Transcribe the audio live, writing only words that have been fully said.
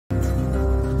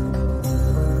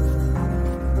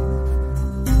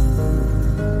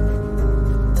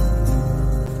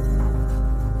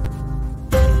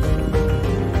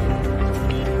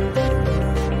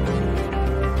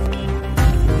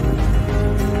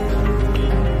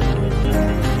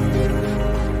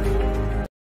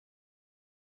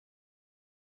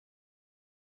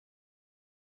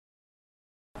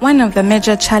One of the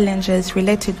major challenges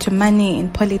related to money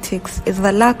in politics is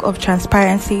the lack of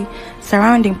transparency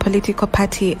surrounding political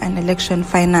party and election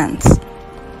finance.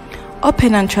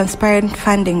 Open and transparent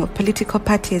funding of political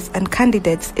parties and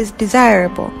candidates is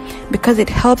desirable because it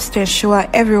helps to ensure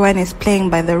everyone is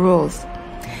playing by the rules.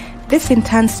 This in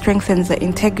turn strengthens the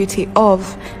integrity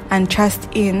of and trust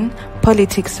in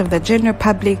politics of the general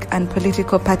public and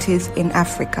political parties in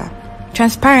Africa.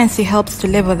 Transparency helps to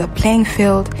level the playing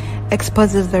field,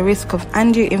 exposes the risk of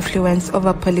undue influence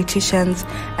over politicians,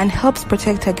 and helps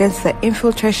protect against the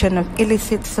infiltration of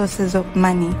illicit sources of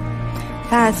money,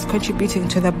 thus contributing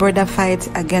to the broader fight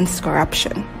against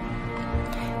corruption.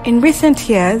 In recent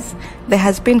years, there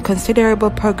has been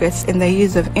considerable progress in the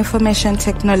use of information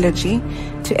technology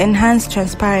to enhance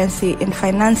transparency in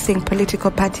financing political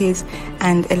parties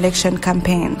and election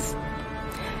campaigns.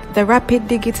 The rapid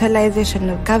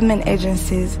digitalization of government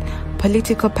agencies,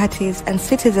 political parties, and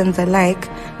citizens alike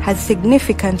has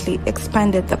significantly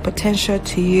expanded the potential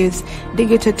to use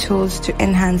digital tools to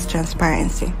enhance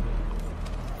transparency.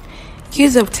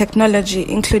 Use of technology,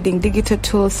 including digital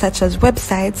tools such as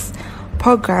websites,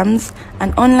 programs,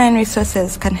 and online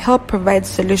resources, can help provide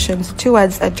solutions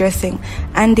towards addressing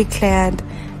undeclared,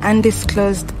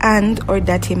 undisclosed, and/or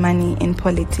dirty money in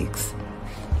politics.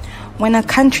 When a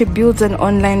country builds an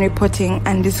online reporting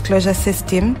and disclosure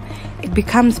system, it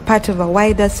becomes part of a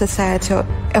wider societal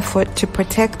effort to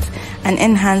protect and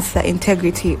enhance the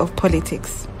integrity of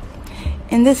politics.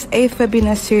 In this 8th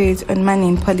webinar series on money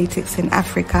in politics in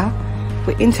Africa,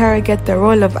 we interrogate the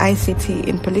role of ICT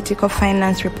in political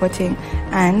finance reporting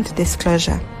and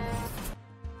disclosure.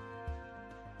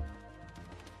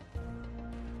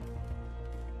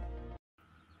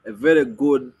 A very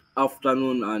good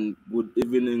afternoon and good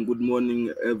evening, good morning,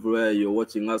 everywhere you're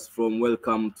watching us from.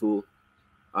 Welcome to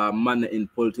Money in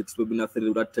Politics webinar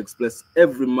series that takes place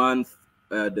every month,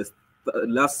 the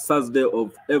last Thursday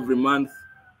of every month,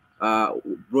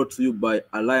 brought to you by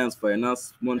Alliance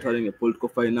Finance, monitoring a political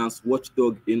finance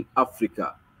watchdog in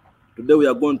Africa. Today we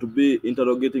are going to be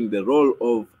interrogating the role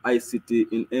of ICT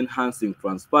in enhancing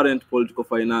transparent political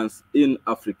finance in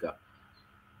Africa.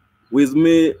 With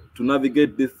me to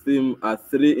navigate this theme are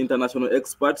 3 international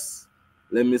experts.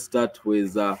 Let me start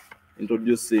with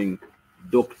introducing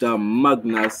Dr.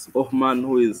 Magnus Ohman,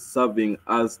 who is serving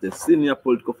as the Senior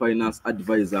Political Finance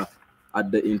Advisor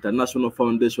at the International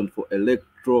Foundation for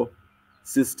Electoral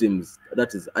Systems,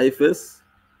 that is IFES.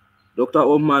 Dr.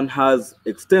 Ohman has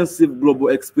extensive global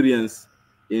experience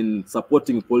in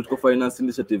supporting political finance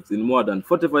initiatives in more than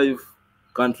 45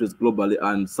 countries globally,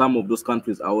 and some of those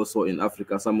countries are also in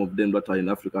Africa. Some of them that are in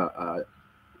Africa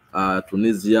are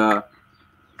Tunisia,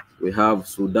 we have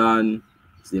Sudan,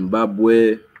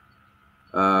 Zimbabwe,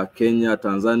 Kenya,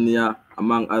 Tanzania,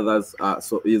 among others.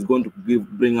 So he's going to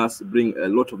bring a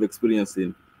lot of experience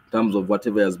in terms of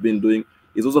whatever he has been doing.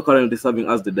 He's also currently serving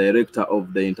as the director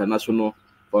of the International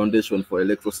Foundation for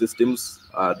Electoral Systems.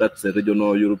 That's a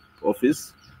regional Europe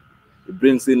office. He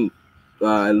brings in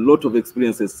a lot of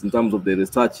experiences in terms of the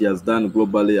research he has done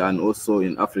globally and also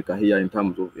in Africa here in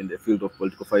terms of in the field of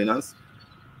political finance.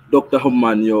 Dr.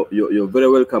 Ohman, you're very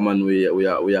welcome, and we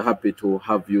are happy to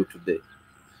have you today.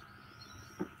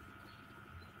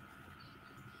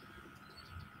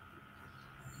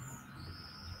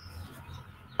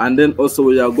 And then also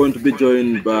we are going to be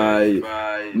joined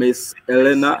by Miss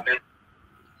Elena,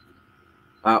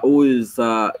 who is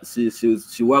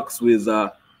she works with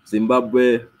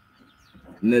Zimbabwe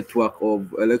network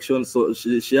of elections. So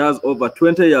she has over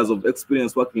 20 years of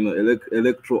experience working on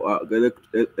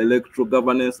electoral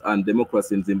governance and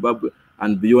democracy in Zimbabwe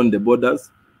and beyond the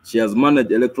borders. She has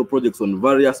managed electoral projects on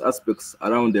various aspects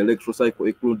around the electoral cycle,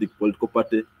 including political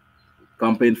party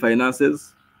campaign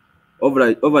finances.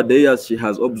 Over the years, she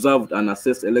has observed and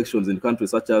assessed elections in countries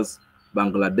such as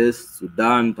Bangladesh,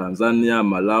 Sudan, Tanzania,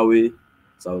 Malawi,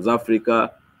 South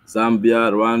Africa, Zambia,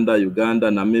 Rwanda,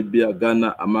 Uganda, Namibia,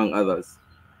 Ghana, among others.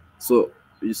 So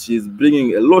she's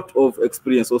bringing a lot of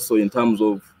experience also in terms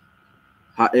of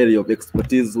her area of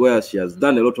expertise, where she has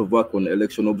done a lot of work on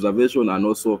election observation and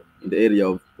also in the area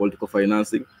of political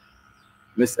financing.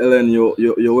 Ms. Ellen,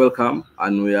 you're welcome,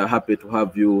 and we are happy to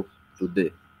have you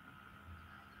today.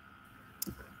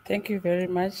 Thank you very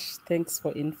much. Thanks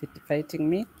for inviting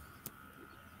me.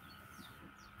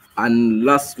 And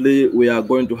lastly, we are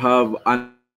going to have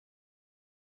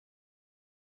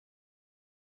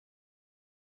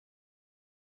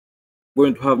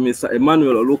Mr.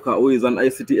 Emmanuel Oluka, who is an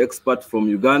ICT expert from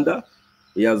Uganda.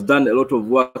 He has done a lot of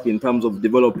work in terms of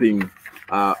developing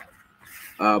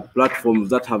platforms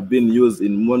that have been used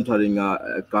in monitoring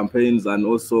campaigns and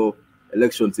also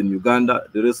elections in Uganda.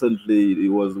 Recently, he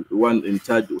was one in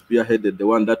charge, spearheaded the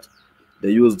one that they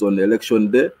used on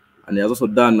election day, and he has also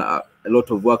done a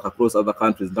lot of work across other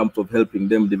countries in terms of helping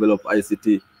them develop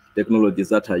ICT technologies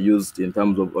that are used in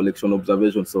terms of election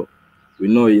observation. So we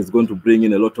know he's going to bring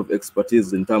in a lot of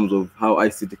expertise in terms of how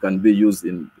ICT can be used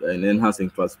in enhancing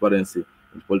transparency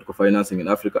in political financing in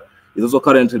Africa. He's also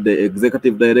currently the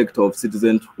executive director of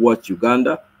Citizen Watch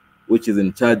Uganda, which is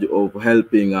in charge of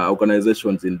helping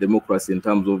organizations in democracy in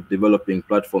terms of developing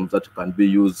platforms that can be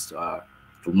used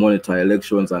to monitor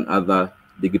elections and other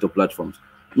digital platforms.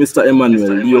 Mr.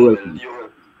 Emmanuel, you're welcome.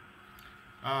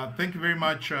 Thank you very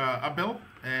much, Abel,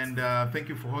 and thank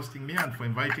you for hosting me and for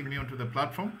inviting me onto the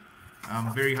platform.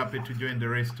 I'm very happy to join the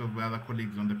rest of the other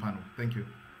colleagues on the panel. Thank you.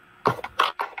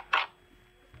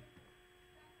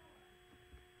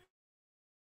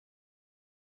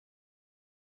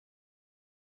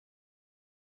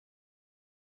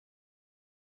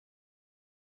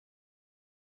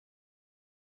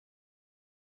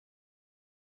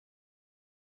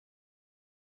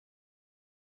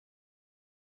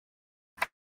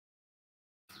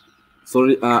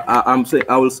 Sorry, I'm saying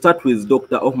I will start with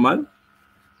Dr. Hoffman.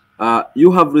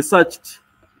 You have researched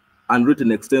and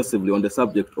written extensively on the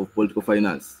subject of political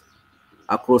finance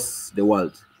across the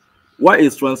world. Why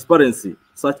is transparency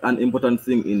such an important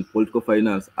thing in political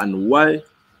finance, and why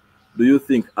do you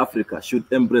think Africa should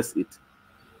embrace it?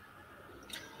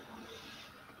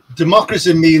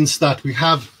 Democracy means that we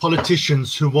have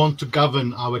politicians who want to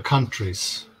govern our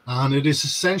countries, and it is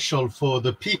essential for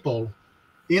the people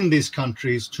in these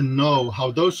countries to know how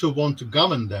those who want to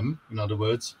govern them, in other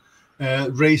words,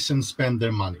 raise and spend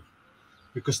their money,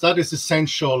 because that is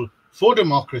essential for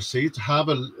democracy to have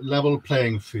a level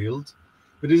playing field.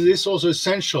 But it is also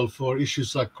essential for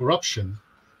issues like corruption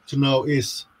to know,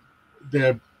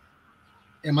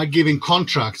 am I giving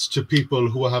contracts to people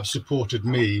who have supported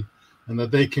me and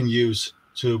that they can use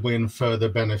to win further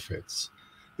benefits?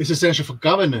 It's essential for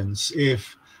governance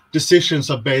if decisions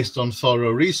are based on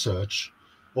thorough research,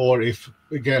 or if,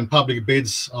 again, public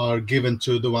bids are given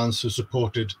to the ones who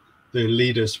supported the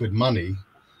leaders with money.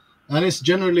 And it's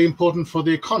generally important for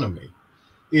the economy.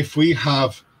 If we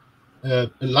have a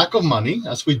lack of money,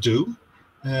 as we do,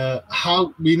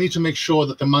 how we need to make sure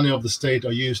that the money of the state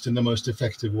are used in the most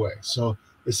effective way. So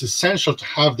it's essential to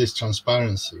have this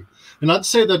transparency. And I'd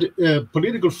say that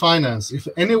political finance, if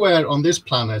anywhere on this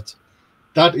planet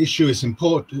that issue is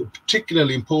important,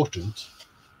 particularly important,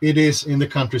 it is in the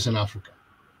countries in Africa.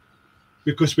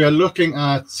 Because we are looking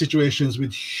at situations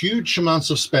with huge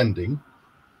amounts of spending,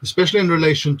 especially in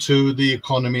relation to the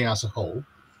economy as a whole.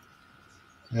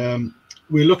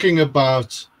 We're looking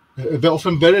about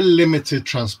often very limited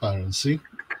transparency.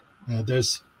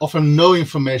 There's often no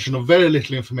information or very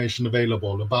little information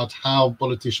available about how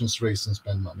politicians raise and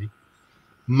spend money.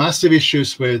 Massive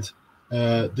issues with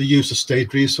the use of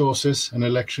state resources in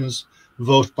elections,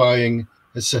 vote buying,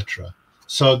 etc.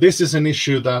 So this is an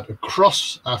issue that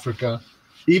across Africa,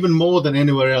 even more than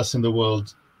anywhere else in the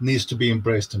world, needs to be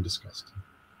embraced and discussed.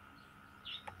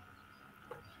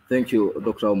 Thank you,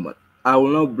 Dr. Omar. I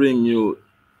will now bring you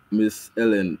Ms.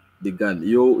 Ellen Digan.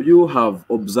 You have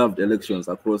observed elections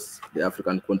across the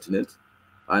African continent,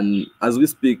 and as we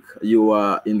speak, you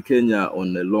are in Kenya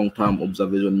on a long-term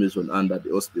observation mission under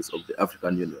the auspice of the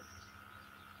African Union.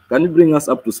 Can you bring us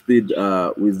up to speed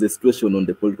with the situation on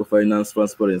the political finance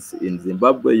transparency in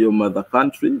Zimbabwe, your mother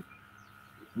country,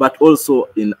 but also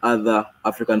in other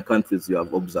African countries you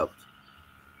have observed?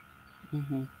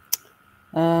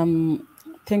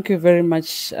 Thank you very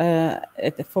much.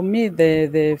 For me,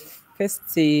 the first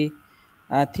thing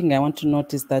I want to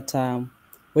note is that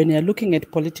when you're looking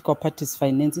at political parties'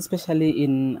 finance, especially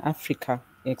in Africa,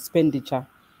 expenditure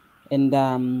and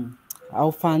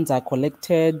how funds are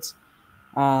collected,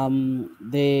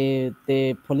 the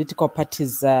political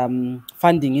parties'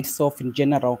 funding itself in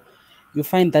general, you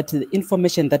find that the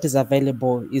information that is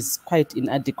available is quite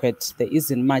inadequate. There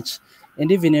isn't much.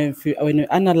 And even when you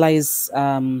analyze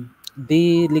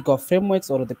the legal frameworks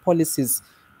or the policies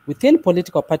within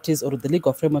political parties or the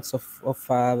legal frameworks of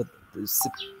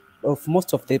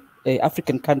most of the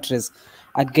African countries,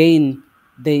 again,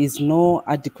 there is no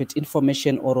adequate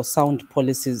information or sound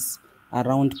policies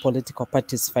around political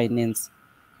parties' finance.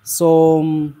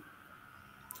 So,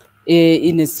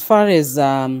 in as far as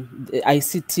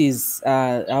ICTs,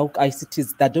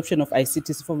 the adoption of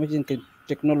ICTs, information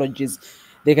technologies,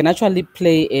 they can actually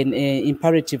play an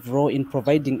imperative role in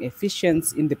providing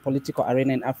efficiency in the political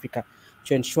arena in Africa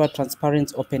to ensure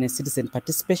transparent, open, and citizen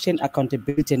participation,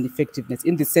 accountability, and effectiveness.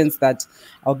 In the sense that,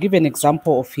 I'll give an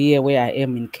example of here where I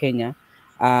am in Kenya.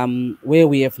 where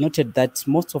we have noted that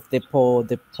most of the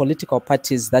political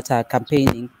parties that are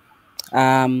campaigning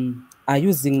are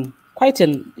using quite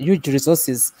huge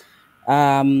resources.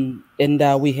 And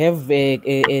we have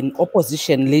an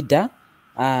opposition leader,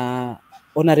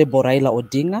 Honorable Raila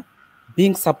Odinga,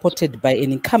 being supported by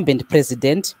an incumbent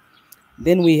president.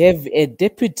 Then we have a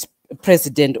deputy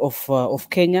president of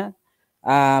Kenya,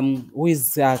 who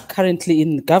is currently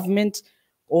in government,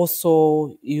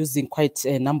 also using quite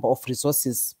a number of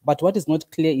resources. But what is not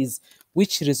clear is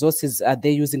which resources are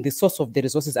they using, the source of the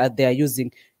resources they are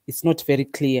using. It's not very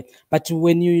clear. But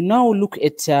when you now look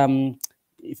at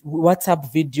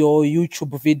WhatsApp video,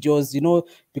 YouTube videos,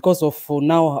 because of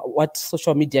now what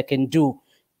social media can do,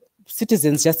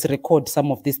 citizens just record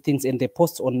some of these things and they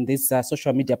post on this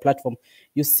social media platform.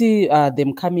 You see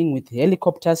them coming with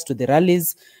helicopters to the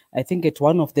rallies. I think at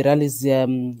one of the rallies,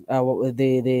 one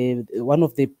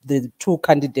of the two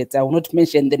candidates, I will not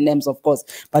mention the names, of course,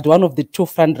 but one of the two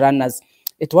front runners,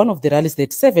 at one of the rallies, they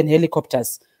had 7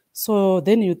 helicopters. So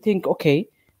then you think, okay,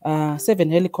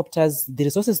 7 helicopters, the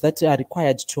resources that are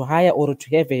required to hire or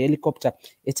to have a helicopter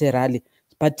at a rally.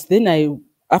 But then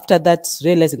after that,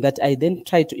 realizing that, I then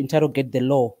try to interrogate the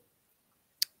law,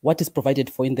 what is provided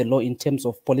for in the law in terms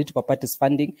of political parties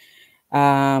funding.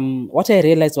 What I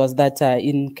realized was that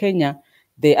in Kenya,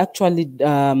 they actually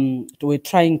were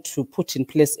trying to put in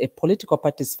place a political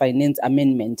parties finance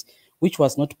amendment, which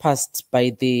was not passed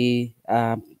by the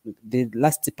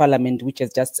last parliament, which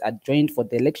has just adjourned for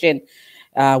the election,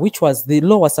 which was, the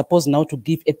law was supposed now to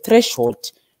give a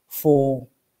threshold for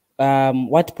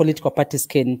what political parties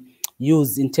can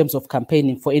use in terms of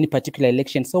campaigning for any particular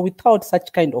election. So without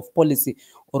such kind of policy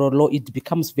or a law, it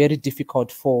becomes very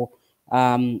difficult for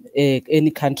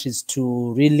any countries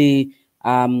to really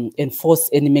enforce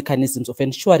any mechanisms of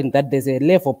ensuring that there's a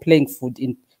level playing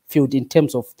field in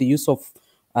terms of the use of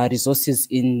resources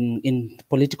in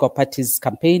political parties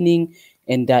campaigning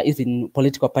and even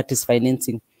political parties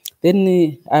financing.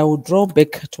 Then I will draw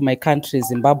back to my country,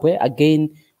 Zimbabwe.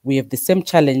 Again, we have the same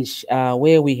challenge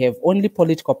where we have only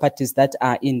political parties that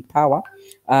are in power,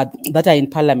 that are in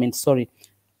parliament, sorry,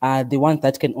 the ones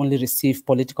that can only receive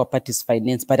political parties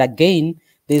finance. But again,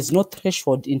 there's no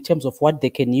threshold in terms of what they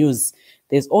can use.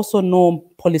 There's also no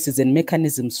policies and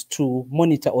mechanisms to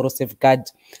monitor or safeguard.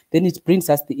 Then it brings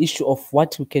us the issue of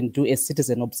what we can do as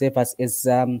citizen observers,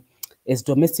 as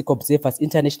domestic observers,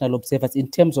 international observers, in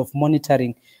terms of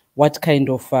monitoring what kind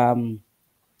of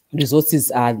resources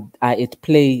are at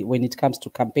play when it comes to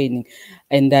campaigning.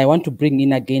 And I want to bring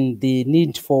in again the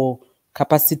need for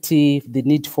capacity, the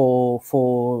need for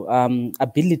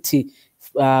ability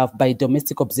by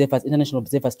domestic observers, international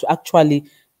observers, to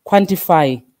actually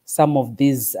quantify some of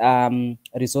these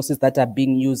resources that are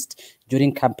being used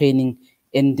during campaigning,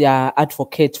 and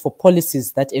advocate for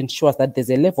policies that ensure that there's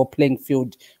a level playing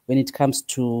field when it comes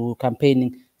to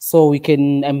campaigning. So we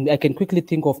can, I can quickly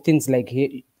think of things like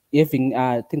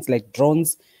having things like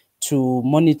drones to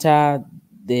monitor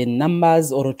the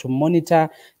numbers, or to monitor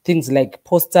things like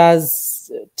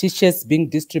posters, t-shirts being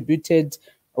distributed,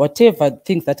 whatever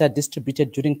things that are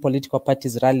distributed during political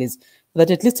parties rallies, so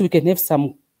that at least we can have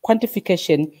some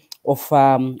quantification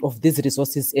of these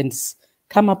resources and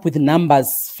come up with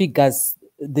numbers, figures,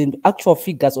 the actual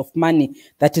figures of money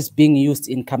that is being used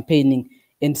in campaigning,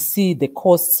 and see the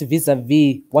costs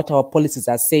vis-a-vis what our policies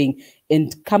are saying,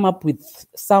 and come up with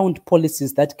sound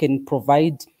policies that can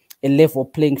provide a level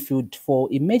playing field for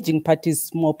emerging parties,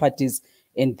 small parties,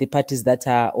 and the parties that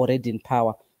are already in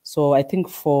power. So I think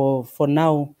for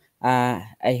now, I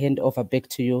hand over back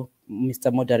to you,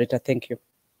 Mr. Moderator. Thank you.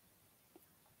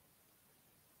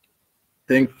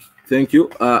 Thank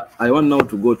you. I want now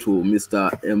to go to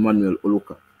Mr. Emmanuel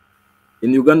Oluka.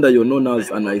 In Uganda, you're known as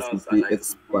an ICT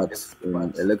expert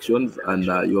in elections, and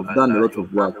you have done a lot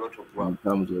of work in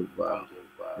terms of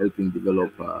helping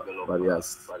develop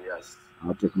various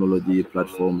technology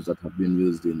platforms that have been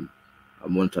used in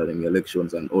monitoring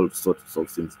elections and all sorts of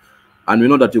things. And we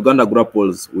know that Uganda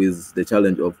grapples with the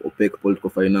challenge of opaque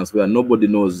political finance, where nobody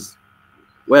knows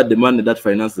where the money that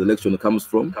finances the election comes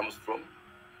from.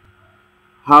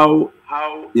 How,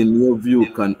 in your view,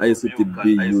 can ICT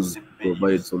be used to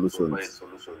provide solutions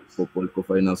for political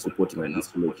finance supporting and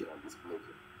this election?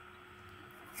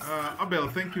 Abel,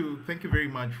 thank you very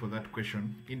much for that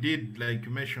question. Indeed, like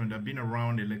you mentioned, I've been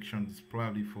around elections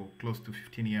probably for close to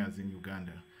 15 years in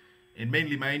Uganda. And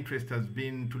mainly my interest has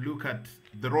been to look at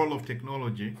the role of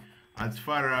technology as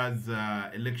far as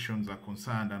elections are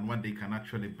concerned and what they can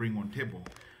actually bring on table.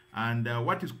 And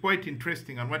what is quite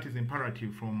interesting and what is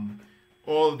imperative from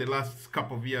all the last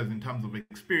couple of years in terms of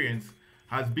experience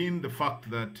has been the fact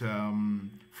that,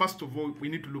 first of all, we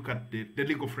need to look at the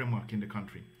legal framework in the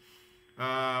country.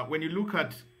 When you look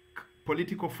at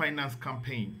political finance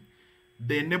campaign,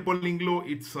 the enabling law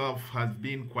itself has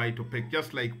been quite opaque.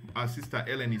 Just like our sister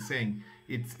Ellen is saying,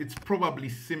 it's probably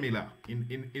similar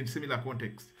in similar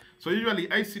context. So usually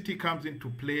ICT comes into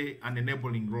play an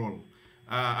enabling role.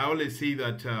 I always say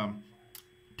that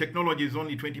technology is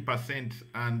only 20%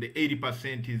 and the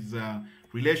 80% is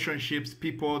relationships,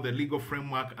 people, the legal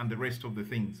framework, and the rest of the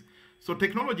things. So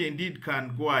technology indeed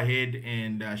can go ahead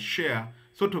and share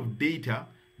sort of data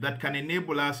that can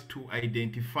enable us to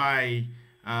identify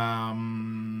how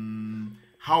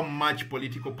much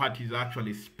political parties are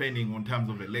actually spending on terms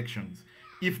of elections.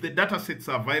 If the data sets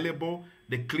are available,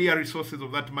 the clear resources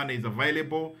of that money is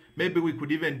available, maybe we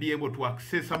could even be able to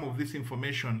access some of this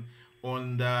information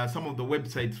on some of the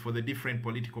websites for the different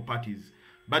political parties.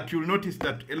 But you'll notice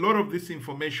that a lot of this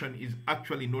information is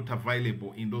actually not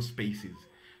available in those spaces.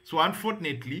 So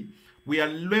unfortunately, we are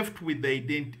left with the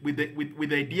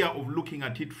idea of looking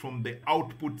at it from the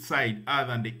output side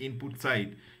other than the input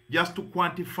side, just to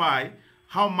quantify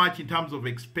how much in terms of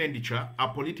expenditure a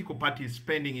political party is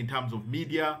spending in terms of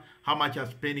media, how much are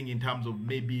spending in terms of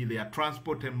maybe their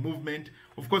transport and movement.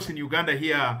 Of course, in Uganda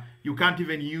here, you can't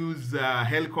even use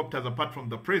helicopters apart from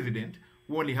the president,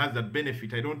 who only has that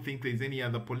benefit. I don't think there's any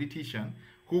other politician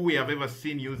who we have ever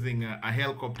seen using a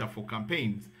helicopter for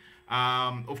campaigns.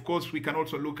 Of course, we can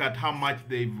also look at how much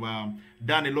they've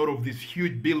done a lot of these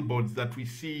huge billboards that we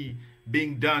see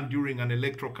being done during an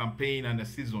electoral campaign and a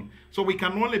season. So we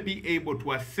can only be able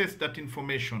to assess that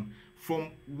information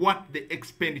from what the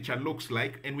expenditure looks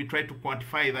like, and we try to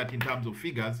quantify that in terms of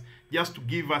figures, just to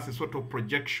give us a sort of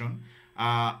projection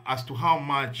as to how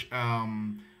much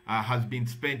has been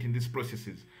spent in these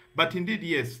processes. But indeed,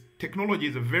 yes, technology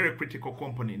is a very critical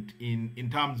component in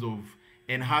terms of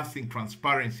enhancing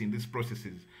transparency in these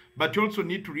processes. But you also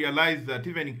need to realize that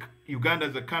even in Uganda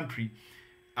as a country,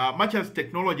 much as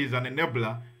technology is an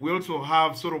enabler, we also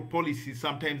have sort of policies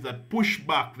sometimes that push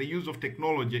back the use of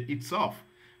technology itself.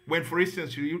 When, for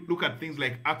instance, you look at things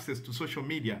like access to social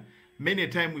media, many a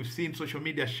time we've seen social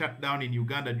media shut down in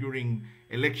Uganda during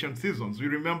election seasons. We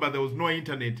remember there was no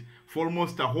internet for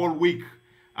almost a whole week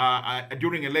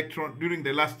during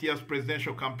the last year's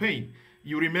presidential campaign.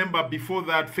 You remember before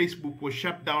that, Facebook was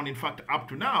shut down. In fact, up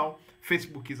to now,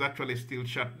 Facebook is actually still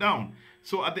shut down.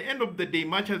 So at the end of the day,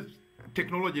 much as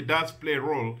technology does play a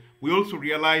role, we also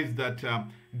realize that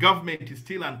government is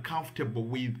still uncomfortable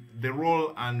with the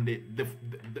role and the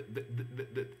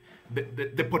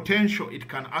potential it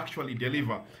can actually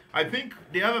deliver. I think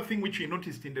the other thing which we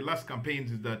noticed in the last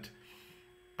campaigns is that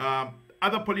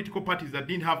other political parties that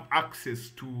didn't have access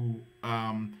to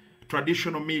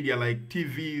traditional media like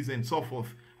TVs and so forth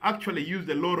actually used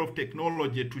a lot of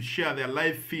technology to share their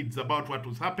live feeds about what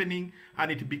was happening, and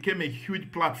it became a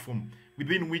huge platform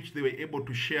within which they were able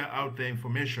to share out their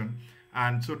information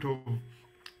and sort of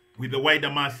with the wider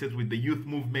masses, with the youth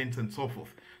movements and so forth.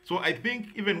 So I think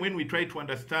even when we try to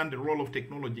understand the role of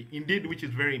technology, indeed, which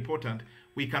is very important,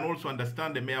 we can also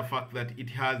understand the mere fact that it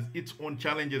has its own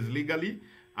challenges legally,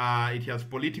 it has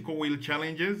political will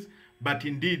challenges, but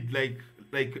indeed, like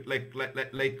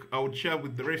I would share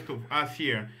with the rest of us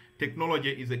here,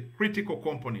 technology is a critical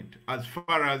component as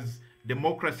far as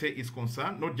democracy is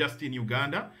concerned, not just in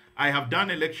Uganda. I have done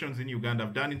elections in Uganda,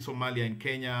 I've done in Somalia, in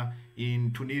Kenya,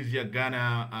 in Tunisia,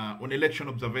 Ghana, on election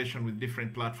observation with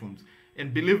different platforms.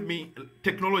 And believe me,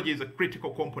 technology is a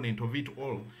critical component of it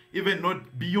all, even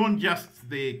not beyond just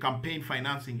the campaign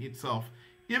financing itself,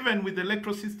 even with the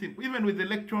electoral system, even with the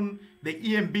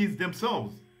EMBs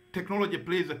themselves. Technology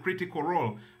plays a critical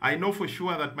role. I know for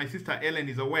sure that my sister Ellen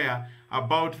is aware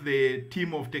about the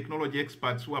team of technology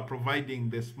experts who are providing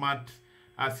the smart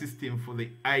system for the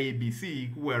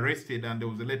IEBC, who were arrested, and there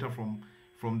was a letter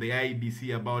from the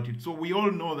IEBC about it. So we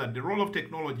all know that the role of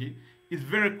technology is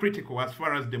very critical as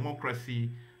far as democracy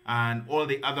and all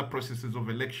the other processes of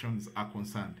elections are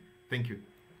concerned. Thank you.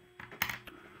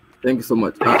 Thank you so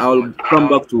much. I'll come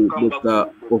back to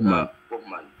Dr. Hoffman.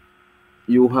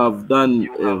 You have done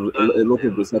a lot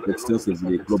of research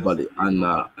extensively globally, and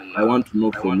I want to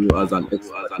know from you as an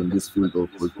expert in this field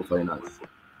of political finance,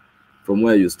 from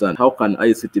where you stand, how can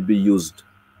ICT be used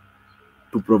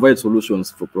to provide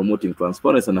solutions for promoting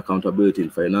transparency and accountability in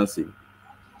financing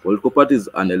political parties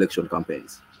and election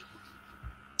campaigns?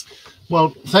 Well,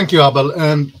 thank you, Abel.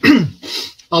 And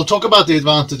I'll talk about the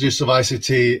advantages of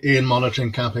ICT in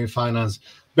monitoring campaign finance,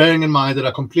 bearing in mind that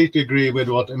I completely agree with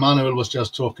what Emmanuel was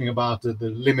just talking about, the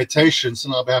limitations,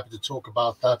 and I'll be happy to talk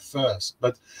about that first.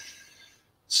 But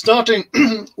Starting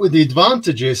with the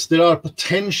advantages, there are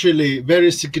potentially very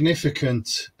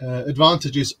significant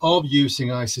advantages of using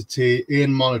ICT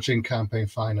in monitoring campaign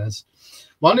finance.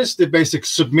 One is the basic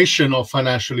submission of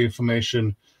financial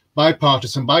information by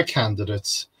parties and by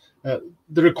candidates. The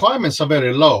requirements are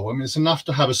very low. I mean, it's enough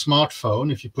to have a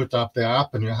smartphone. If you put up the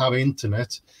app and you have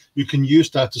internet, you can use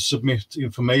that to submit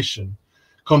information.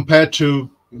 Compared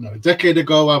to, a decade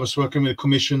ago, I was working with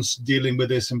commissions dealing with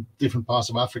this in different parts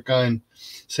of Africa, and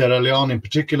Sierra Leone in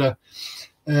particular.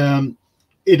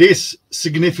 It is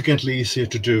significantly easier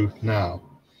to do now.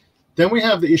 Then we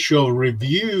have the issue of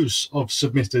reviews of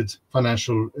submitted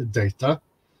financial data.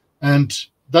 And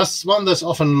that's one that's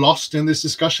often lost in this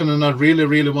discussion, and I really,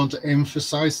 really want to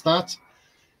emphasize that.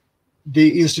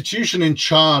 The institution in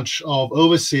charge of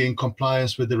overseeing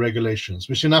compliance with the regulations,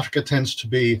 which in Africa tends to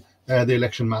be the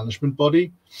election management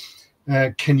body,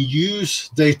 can use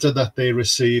data that they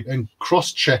receive and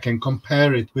cross-check and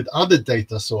compare it with other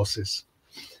data sources.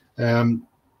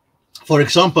 For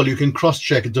example, you can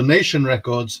cross-check donation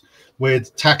records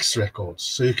with tax records.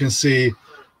 So you can see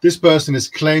this person is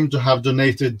claimed to have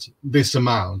donated this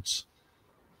amount,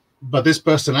 but this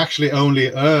person actually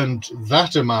only earned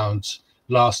that amount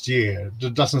last year.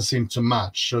 That doesn't seem to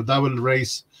match. So that will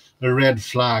raise a red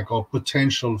flag of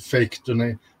potential fake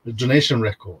donation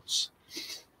records.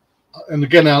 And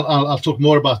again, I'll talk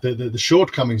more about the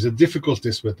shortcomings, the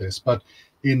difficulties with this, but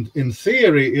in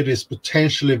theory, it is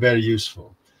potentially very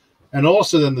useful. And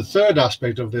also then the third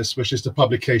aspect of this, which is the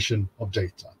publication of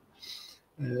data.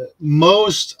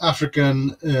 Most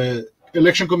African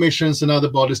election commissions and other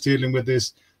bodies dealing with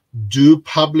this do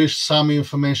publish some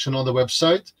information on the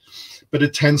website, but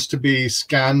it tends to be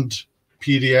scanned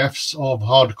PDFs of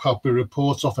hard copy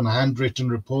reports, often handwritten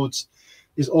reports.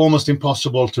 It's almost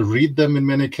impossible to read them in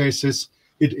many cases.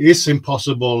 It is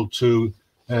impossible to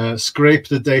scrape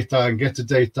the data and get the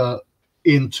data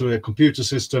into a computer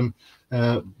system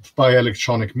by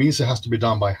electronic means. It has to be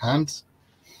done by hand.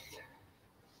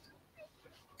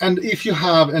 And if you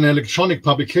have an electronic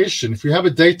publication, if you have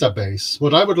a database,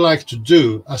 what I would like to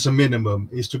do as a minimum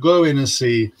is to go in and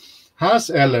see, has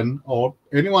Ellen or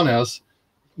anyone else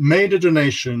made a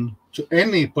donation to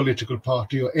any political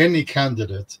party or any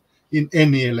candidate in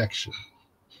any election?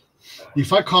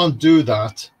 If I can't do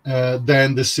that,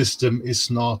 then the system is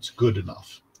not good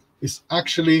enough. It's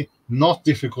actually not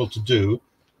difficult to do,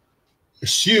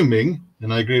 assuming,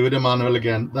 and I agree with Emmanuel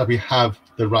again, that we have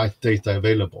the right data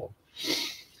available.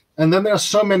 And then there are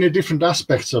so many different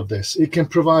aspects of this. It can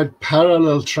provide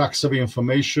parallel tracks of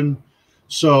information.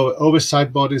 So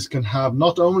oversight bodies can have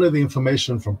not only the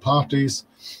information from parties,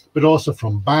 but also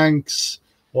from banks,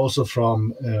 also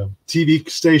from TV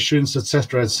stations,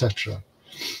 etc., etc.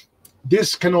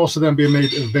 This can also then be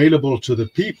made available to the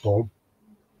people.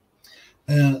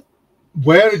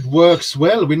 Where it works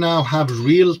well, we now have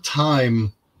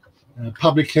real-time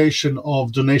publication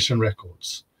of donation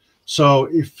records. So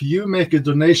if you make a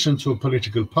donation to a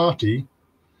political party,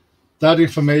 that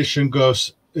information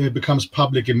becomes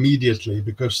public immediately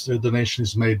because the donation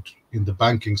is made in the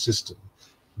banking system.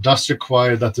 It does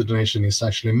require that the donation is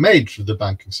actually made through the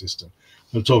banking system.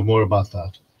 We'll talk more about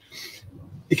that.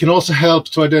 It can also help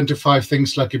to identify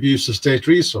things like abuse of state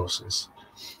resources.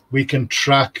 We can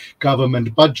track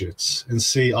government budgets and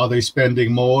see, are they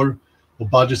spending more or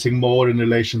budgeting more in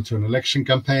relation to an election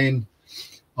campaign?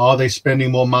 Are they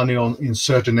spending more money in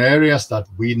certain areas that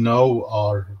we know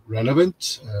are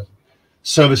relevant?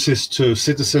 Services to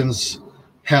citizens,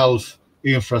 health,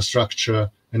 infrastructure,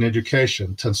 and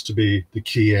education tends to be the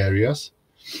key areas.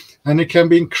 And it can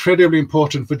be incredibly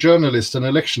important for journalists and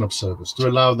election observers to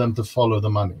allow them to follow the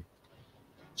money.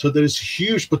 So there is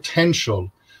huge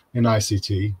potential in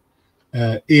ICT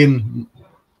in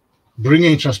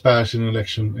bringing transparency in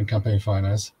election and campaign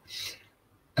finance.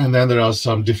 And then there are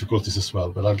some difficulties as well,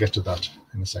 but I'll get to that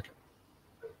in a second.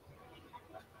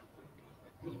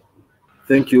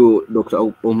 Thank you,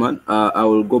 Dr. Oman. I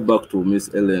will go back to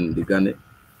Ms. Ellen Digane.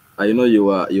 I know you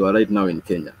are right now in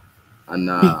Kenya, and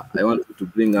I want you to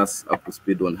bring us up to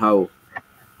speed on how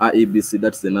IEBC,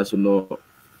 that's the National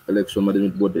Election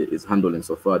Management Body, is handling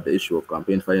so far the issue of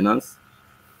campaign finance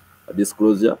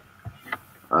disclosure.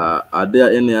 Are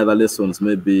there any other lessons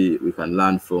maybe we can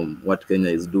learn from what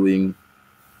Kenya is doing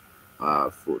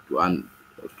and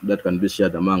that can be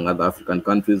shared among other African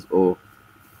countries, or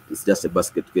it's just a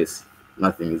basket case?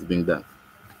 Nothing is being done.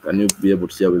 Can you be able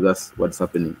to share with us what's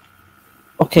happening?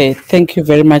 Okay, thank you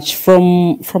very much.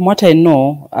 From what I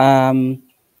know,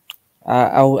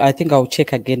 I think I'll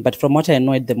check again, but from what I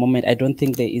know at the moment, I don't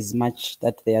think there is much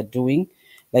that they are doing.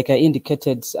 Like I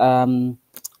indicated, there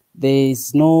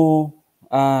is no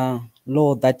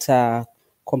law that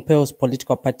compels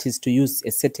political parties to use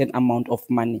a certain amount of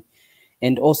money.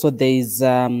 And also there is,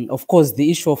 of course, the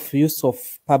issue of use of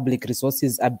public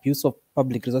resources, abuse of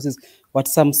public resources, what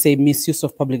some say misuse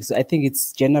of public resources. I think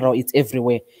it's general, it's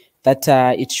everywhere, that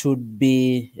it should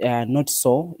be not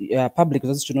so. Public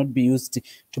resources should not be used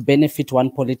to benefit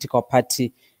one political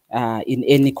party in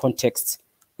any context.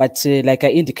 But like I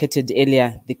indicated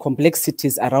earlier, the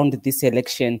complexities around this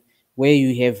election, where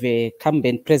you have a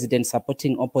incumbent president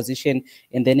supporting opposition,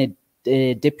 and then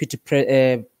a deputy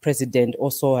president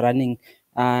also running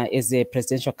as a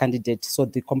presidential candidate. So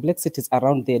the complexities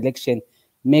around the election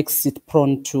makes it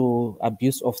prone to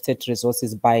abuse of state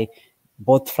resources by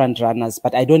both front runners.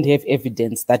 But I don't have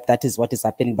evidence that that is what is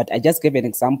happening. But I just gave an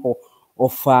example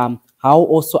of how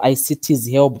also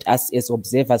ICTs helped us as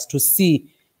observers to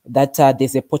see that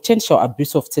there's a potential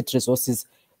abuse of state resources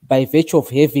by virtue of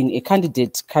having a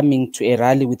candidate coming to a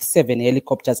rally with 7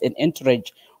 helicopters, an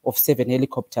entourage of 7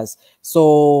 helicopters.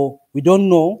 So we don't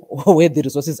know where the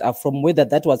resources are from, whether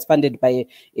that was funded by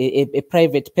a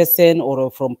private person or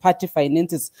from party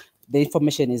finances. The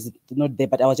information is not there,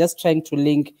 but I was just trying to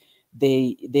link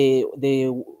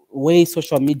the way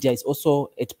social media is also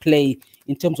at play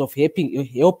in terms of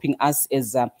helping us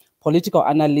as political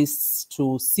analysts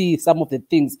to see some of the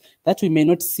things that we may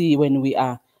not see when we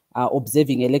are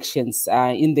observing elections.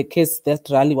 In the case, that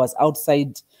rally was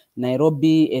outside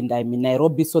Nairobi, and I'm in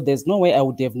Nairobi, so there's no way I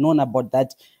would have known about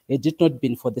that had it not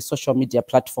been for the social media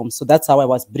platform. So that's how I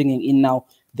was bringing in now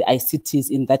the ICTs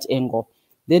in that angle.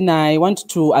 Then I want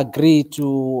to agree to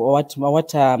what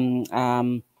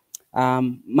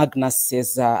Magnus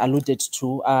has alluded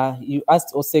to. You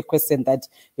asked also a question that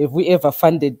have we ever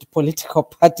funded political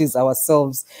parties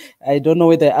ourselves? I don't know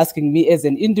whether you're asking me as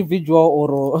an individual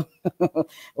or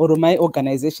or my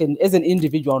organization. As an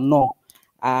individual, no.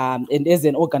 And as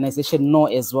an organization, no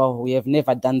as well. We have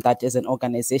never done that as an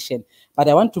organization. But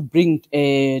I want to bring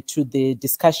to the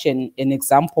discussion an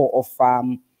example of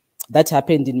that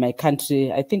happened in my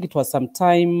country. I think it was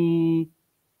sometime,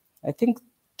 I think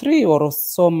 3 or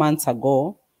so months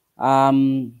ago,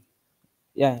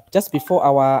 yeah, just before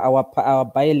our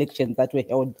by-election that were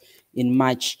held in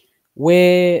March,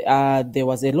 where there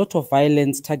was a lot of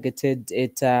violence targeted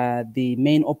at the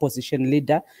main opposition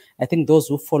leader. I think those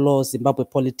who follow Zimbabwe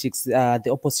politics, the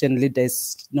opposition leader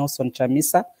is Nelson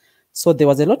Chamisa. So there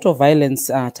was a lot of violence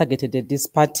targeted at this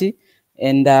party,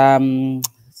 and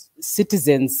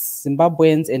citizens,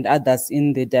 Zimbabweans and others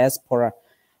in the diaspora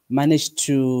managed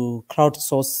to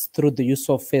crowdsource through the use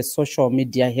of a social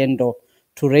media handle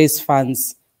to raise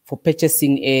funds for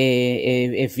purchasing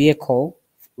a vehicle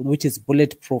which is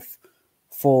bulletproof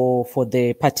for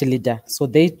the party leader. So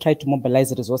they tried to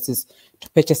mobilize resources to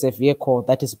purchase a vehicle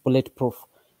that is bulletproof.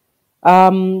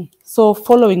 So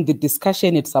following the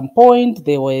discussion at some point,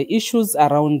 there were issues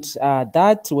around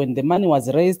that when the money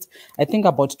was raised, I think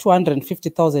about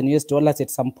 $250,000 at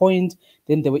some point.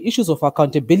 Then there were issues of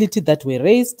accountability that were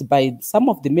raised by some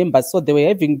of the members. So they were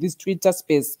having this Twitter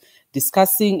space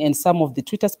discussing, and some of the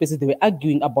Twitter spaces, they were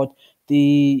arguing about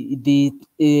the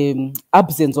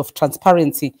absence of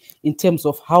transparency in terms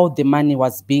of how the money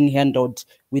was being handled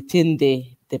within the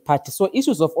party. So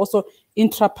issues of also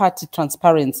intra-party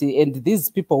transparency, and these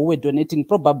people who were donating,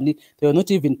 probably they were not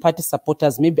even party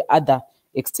supporters, maybe other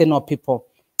external people.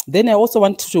 Then I also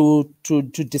want to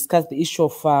discuss the issue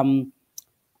of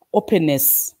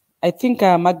openness. I think,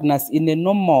 Magnus, in a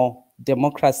normal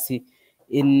democracy,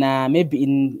 in maybe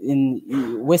in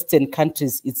Western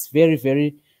countries, it's very,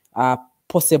 very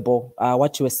possible,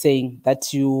 what you were saying,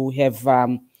 that you have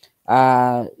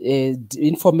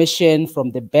information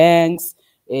from the banks,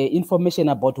 information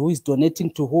about who is donating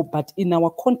to who, but in our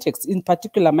context, in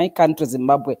particular my country,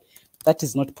 Zimbabwe, that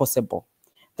is not possible.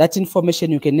 That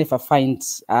information, you can never find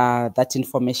that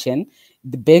information.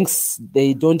 The banks,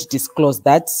 they don't disclose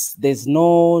that. There's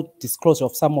no disclosure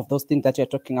of some of those things that you're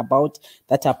talking about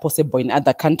that are possible in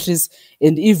other countries.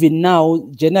 And even now,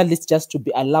 journalists just to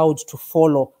be allowed to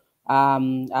follow,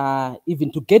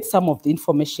 even to get some of the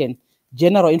information,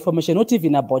 general information, not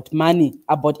even about money,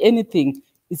 about anything,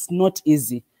 it's not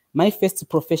easy. My first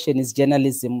profession is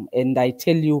journalism, and I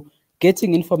tell you,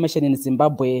 getting information in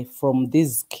Zimbabwe from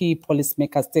these key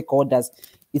policymakers, stakeholders,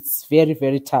 it's very,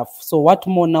 very tough. So what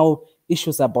more now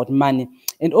issues about money?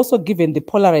 And also given the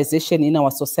polarization in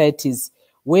our societies,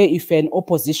 where if you're an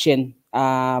opposition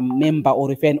member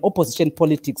or if you're in opposition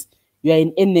politics, you are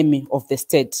an enemy of the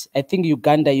state. I think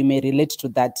Uganda, you may relate to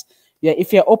that.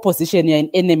 If you're opposition, you're an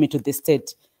enemy to the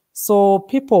state. So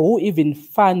people who even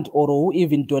fund or who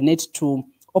even donate to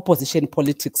opposition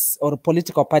politics or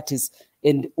political parties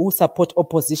and who support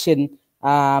opposition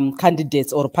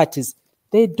candidates or parties,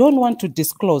 they don't want to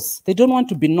disclose. They don't want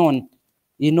to be known.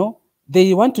 You know,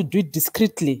 they want to do it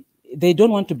discreetly. They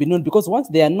don't want to be known, because once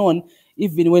they are known,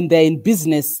 even when they're in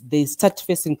business, they start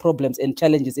facing problems and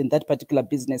challenges in that particular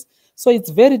business. So it's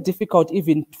very difficult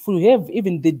even to have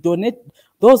even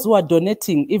those who are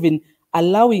donating, even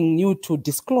allowing you to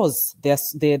disclose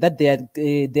that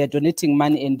they are donating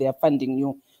money and they are funding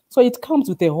you. So it comes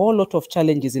with a whole lot of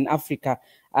challenges in Africa,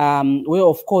 where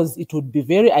of course it would be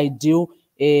very ideal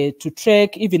to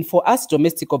track, even for us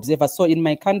domestic observers. So in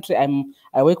my country,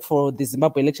 I work for the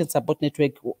Zimbabwe Election Support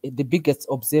Network, the biggest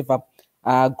observer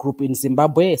group in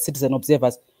Zimbabwe, citizen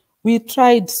observers. We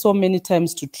tried so many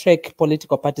times to track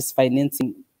political parties'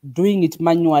 financing, doing it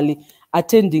manually,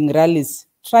 attending rallies,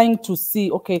 trying to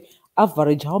see, okay,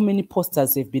 average, how many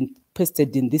posters have been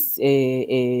pasted in this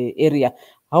area?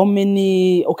 How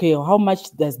many, okay, how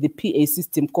much does the PA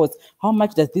system cost? How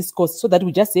much does this cost? So that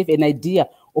we just have an idea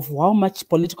of how much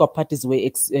political parties were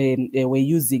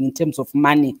using in terms of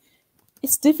money.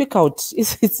 It's difficult.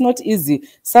 It's not easy.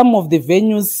 Some of the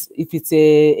venues, if it's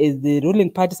the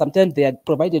ruling party, sometimes they are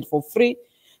provided for free.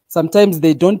 Sometimes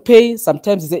they don't pay.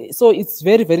 Sometimes so it's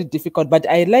very, very difficult. But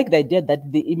I like the idea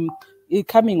that the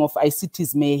coming of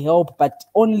ICTs may help, but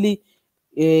only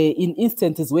in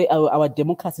instances where our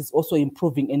democracy is also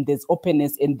improving and there's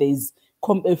openness and there's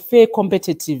a fair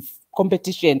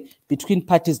competition between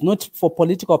parties, not for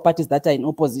political parties that are in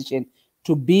opposition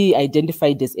to be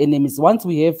identified as enemies. Once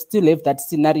we still have that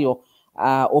scenario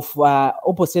of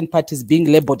opposition parties being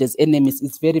labeled as enemies,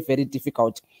 it's very, very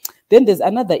difficult. Then there's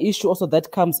another issue also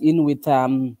that comes in with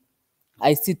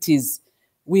ICTs.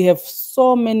 We have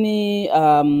so many,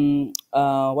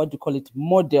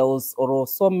 models, or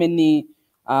so many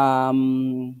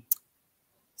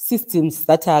systems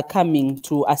that are coming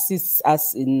to assist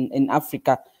us in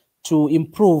Africa to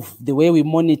improve the way we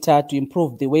monitor, to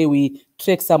improve the way we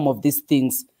track some of these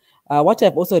things. What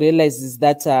I've also realized is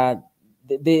that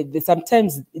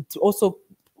sometimes it also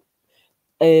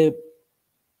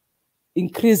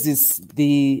increases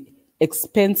the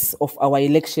expense of our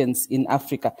elections in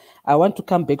Africa. I want to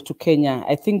come back to Kenya.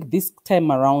 I think this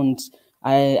time around,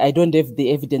 I don't have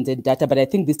the evidence and data, but I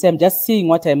think this time, just seeing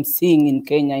what I'm seeing in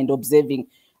Kenya and observing,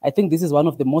 I think this is one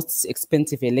of the most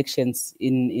expensive elections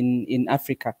in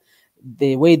Africa.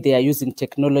 The way they are using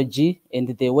technology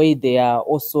and the way they are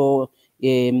also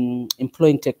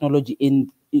employing technology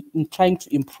in trying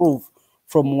to improve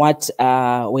from what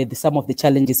were some of the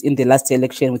challenges in the last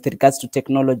election with regards to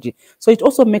technology. So it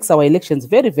also makes our elections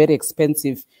very, very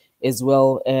expensive as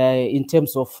well in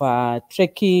terms of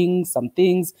tracking some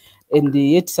things. And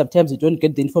yet sometimes you don't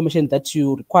get the information that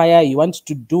you require. You want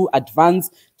to do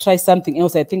advance, try something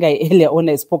else. I think earlier on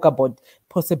I spoke about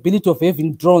possibility of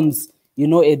having drones, you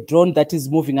know, a drone that is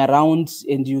moving around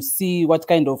and you see what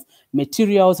kind of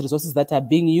materials, resources that are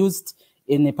being used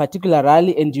in a particular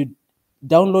rally, and you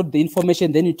download the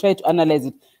information, then you try to analyze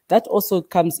it. That also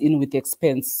comes in with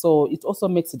expense. So it also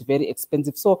makes it very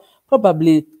expensive. So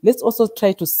probably let's also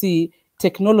try to see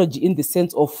technology in the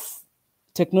sense of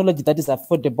technology that is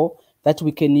affordable, that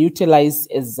we can utilize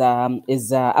as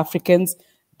Africans,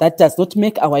 that does not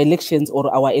make our elections or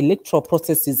our electoral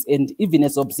processes and even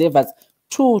as observers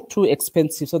too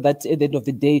expensive, so that at the end of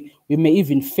the day, we may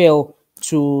even fail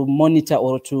to monitor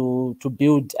or to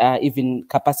build even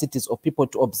capacities of people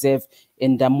to observe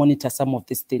and monitor some of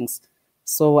these things.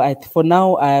 So for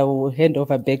now, I will hand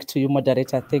over back to you,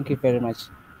 moderator. Thank you very much.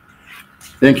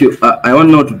 Thank you. I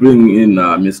want now to bring in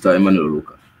Mr. Emmanuel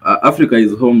Luka. Africa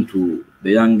is home to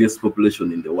the youngest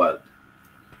population in the world,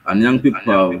 and young people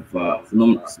have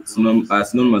synonymous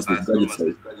with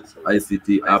gadgets,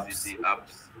 ICT apps.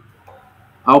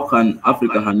 How can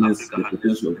Africa harness the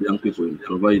potential of young people in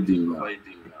providing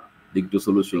digital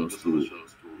solutions to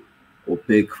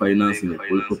opaque financing of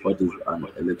political parties and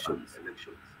elections?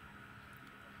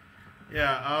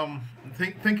 Yeah,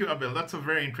 thank you, Abel. That's a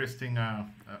very interesting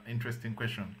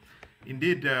question.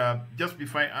 Indeed, just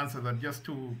before I answer that, just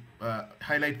to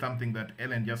highlight something that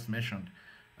Ellen just mentioned.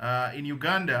 In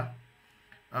Uganda,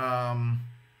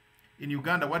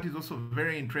 what is also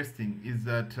very interesting is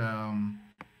that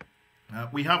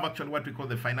we have actually what we call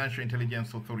the Financial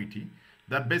Intelligence Authority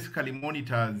that basically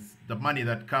monitors the money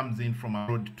that comes in from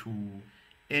abroad to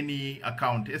any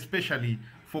account, especially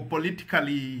for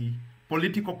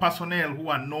political personnel who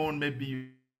are known maybe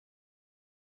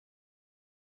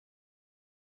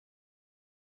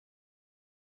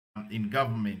in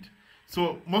government.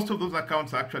 So most of those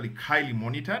accounts are actually highly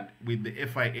monitored with the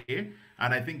FIA,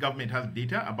 and I think government has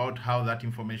data about how that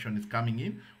information is coming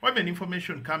in, or even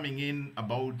information coming in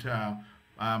about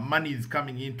money is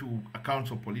coming into accounts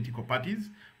of political parties.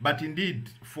 But indeed,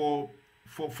 for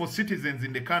for citizens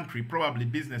in the country, probably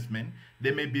businessmen,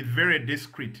 they may be very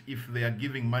discreet if they are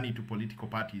giving money to political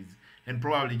parties and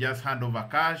probably just hand over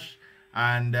cash,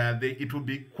 and it will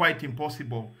be quite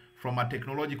impossible from a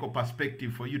technological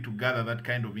perspective for you to gather that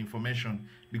kind of information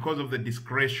because of the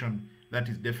discretion that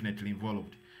is definitely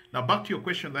involved. Now, back to your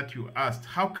question that you asked,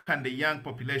 how can the young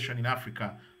population in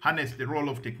Africa harness the role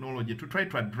of technology to try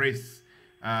to address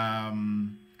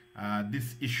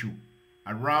this issue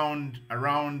around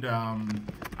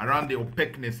the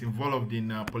opaqueness involved in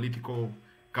political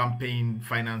campaign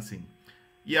financing?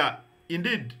 Yeah,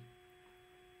 indeed.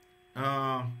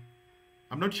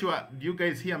 I'm not sure. Do you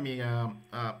guys hear me?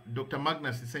 Dr.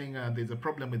 Magnus is saying there's a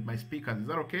problem with my speakers. Is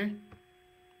that okay?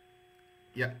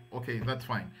 Yeah, okay, that's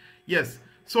fine. Yes.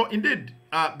 So indeed,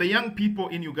 the young people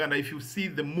in Uganda, if you see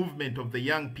the movement of the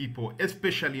young people,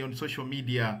 especially on social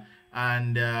media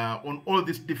and on all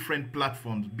these different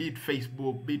platforms, be it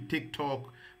Facebook, be it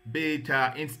TikTok, be it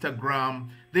Instagram,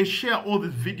 they share all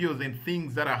these videos and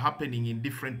things that are happening in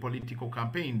different political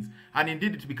campaigns. And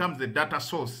indeed, it becomes a data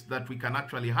source that we can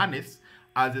actually harness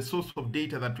as a source of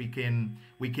data that we can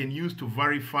use to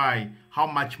verify how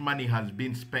much money has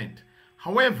been spent.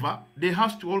 However, there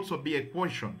has to also be a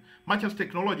caution. Much as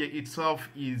technology itself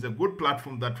is a good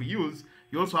platform that we use,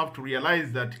 you also have to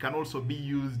realize that it can also be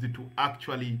used to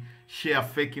actually share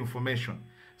fake information.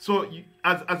 So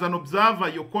as an observer,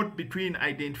 you're caught between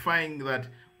identifying that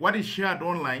what is shared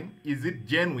online, is it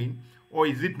genuine or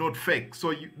is it not fake?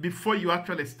 So before you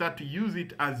actually start to use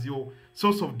it as your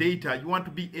source of data, you want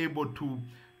to be able to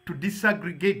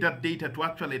disaggregate that data to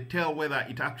actually tell whether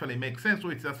it actually makes sense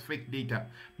or it's just fake data.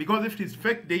 Because if it is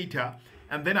fake data,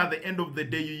 and then at the end of the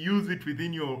day you use it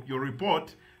within your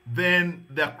report, then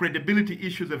there are credibility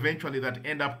issues eventually that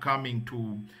end up coming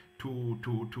to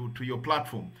your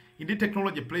platform. Indeed,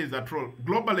 technology plays that role.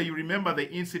 Globally, you remember the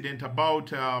incident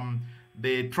about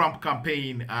the Trump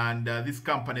campaign and this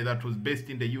company that was based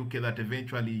in the UK that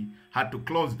eventually had to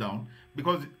close down.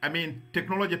 Because, I mean,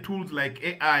 technology tools like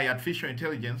AI, artificial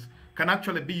intelligence, can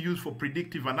actually be used for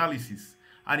predictive analysis.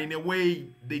 And in a way,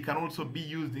 they can also be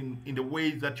used in the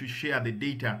ways that you share the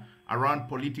data around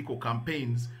political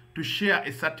campaigns to share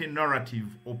a certain narrative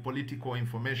of political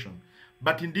information.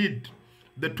 But indeed,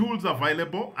 the tools are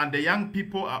available, and the young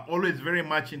people are always very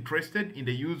much interested in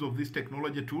the use of these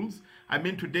technology tools. I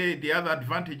mean, today, the other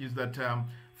advantage is that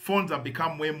phones have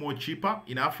become way more cheaper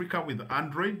in Africa with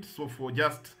Android. So for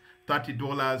just $30,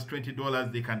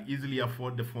 $20, they can easily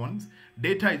afford the phones.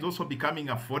 Data is also becoming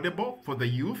affordable for the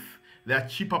youth. There are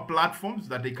cheaper platforms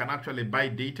that they can actually buy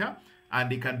data and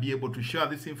they can be able to share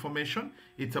this information.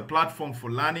 It's a platform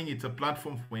for learning. It's a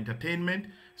platform for entertainment.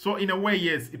 So in a way,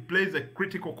 yes, it plays a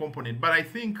critical component. But I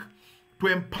think to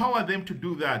empower them to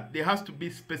do that, there has to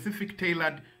be specific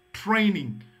tailored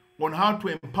training on how to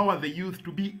empower the youth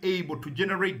to be able to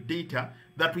generate data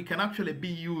that we can actually be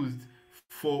used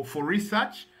for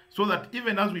research, so that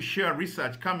even as we share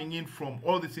research coming in from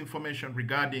all this information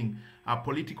regarding a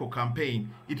political campaign,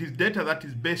 it is data that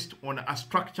is based on a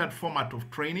structured format of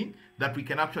training that we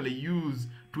can actually use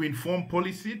to inform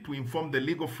policy, to inform the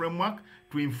legal framework,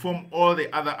 to inform all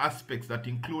the other aspects that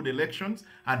include elections,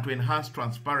 and to enhance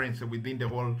transparency within the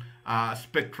whole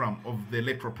spectrum of the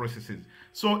electoral processes.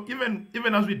 So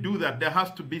even as we do that, there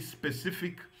has to be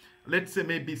specific, let's say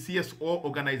maybe CSO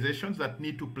organizations that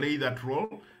need to play that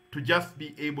role to just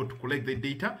be able to collect the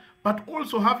data, but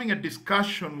also having a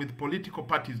discussion with political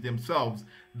parties themselves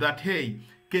that, hey,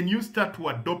 can you start to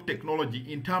adopt technology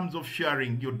in terms of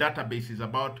sharing your databases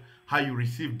about how you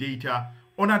receive data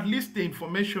on at least the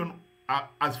information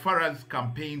as far as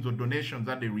campaigns or donations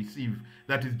that they receive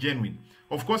that is genuine.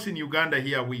 Of course, in Uganda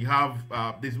here, we have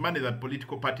this money that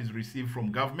political parties receive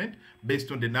from government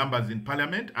based on the numbers in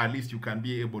parliament. At least you can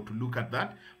be able to look at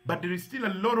that. But there is still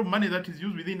a lot of money that is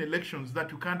used within elections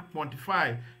that you can't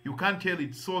quantify. You can't tell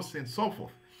its source and so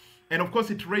forth. And of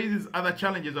course, it raises other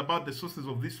challenges about the sources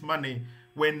of this money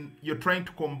when you're trying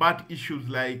to combat issues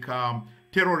like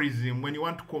terrorism, when you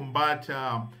want to combat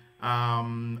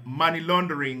money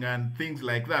laundering and things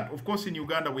like that. Of course, in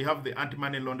Uganda, we have the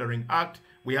Anti-Money Laundering Act,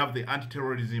 we have the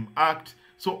Anti-Terrorism Act.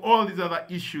 So all these other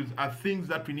issues are things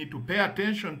that we need to pay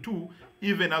attention to,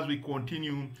 even as we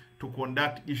continue to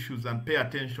conduct issues and pay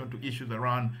attention to issues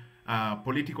around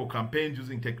political campaigns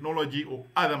using technology or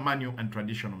other manual and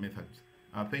traditional methods.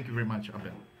 Thank you very much,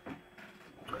 Abel.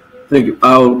 Thank you.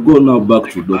 I'll go now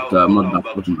back to Dr. Magda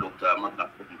Kottmann.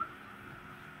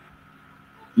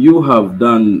 You have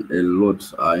done a lot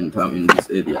in this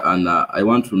area, and I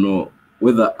want to know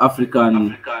whether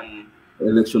African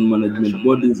election management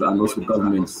bodies and also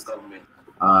governments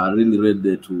are really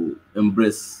ready to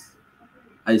embrace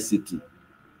ICT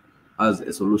as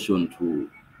a solution to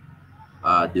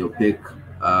the opaque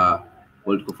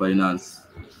political finance?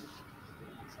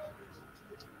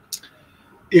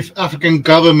 If African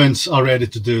governments are ready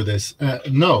to do this,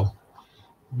 no.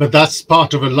 But that's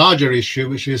part of a larger issue,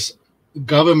 which is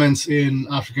governments in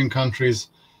African countries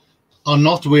are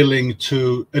not willing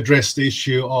to address the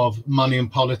issue of money in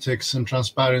politics and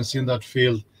transparency in that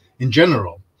field in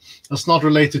general. That's not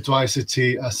related to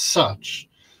ICT as such.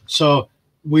 So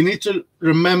we need to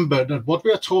remember that what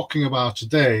we are talking about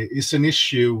today is an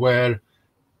issue where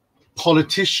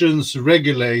politicians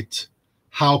regulate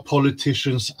how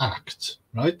politicians act,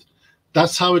 right?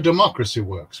 That's how a democracy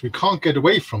works. We can't get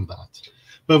away from that.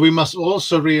 But we must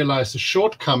also realize the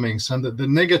shortcomings and the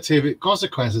negative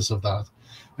consequences of that.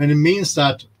 And it means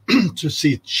that to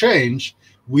see change,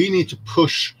 we need to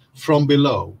push from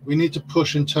below. We need to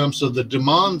push in terms of the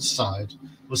demand side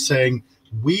of saying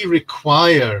we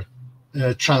require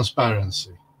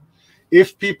transparency.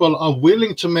 If people are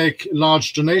willing to make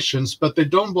large donations, but they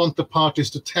don't want the parties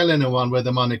to tell anyone where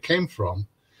the money came from,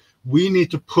 we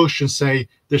need to push and say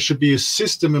there should be a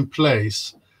system in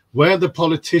place where the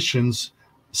politicians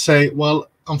say, well,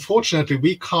 unfortunately,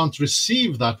 we can't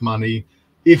receive that money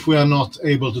if we are not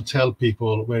able to tell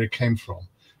people where it came from.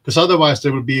 Because otherwise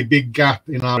there will be a big gap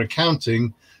in our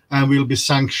accounting and we'll be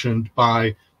sanctioned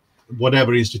by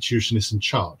whatever institution is in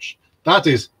charge. That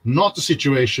is not the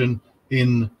situation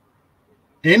in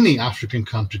any African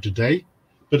country today,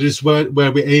 but it's where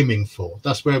we're aiming for.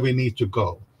 That's where we need to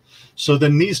go. So there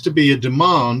needs to be a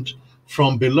demand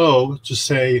from below to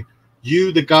say,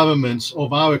 you, the governments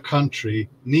of our country,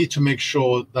 need to make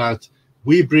sure that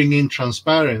we bring in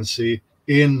transparency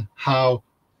in how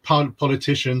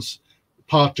politicians,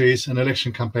 parties, and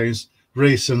election campaigns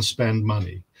raise and spend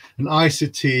money. And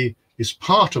ICT is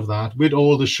part of that with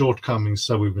all the shortcomings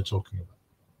that we were talking about.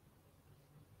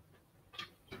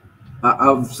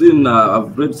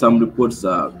 I've read some reports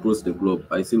across the globe.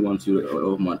 I still want you,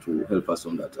 Omar, to help us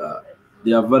on that.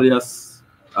 There are various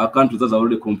countries that are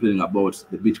already complaining about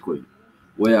the Bitcoin,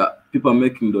 where people are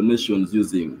making donations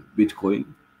using Bitcoin,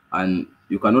 and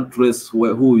you cannot trace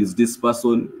who is this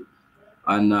person.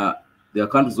 And there are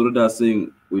countries already are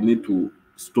saying we need to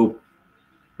stop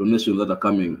donations that are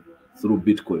coming through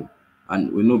Bitcoin.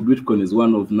 And we know Bitcoin is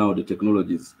one of now the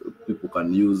technologies people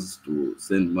can use to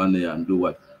send money and do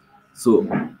what. So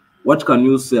what can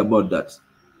you say about that?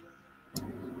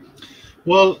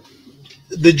 Well,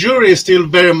 the jury is still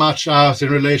very much out in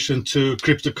relation to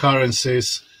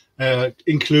cryptocurrencies,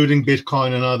 including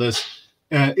Bitcoin and others,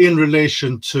 in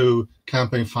relation to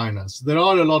campaign finance. There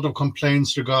are a lot of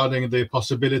complaints regarding the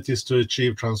possibilities to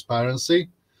achieve transparency.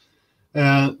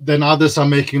 Then others are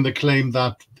making the claim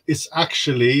that it's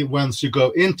actually, once you go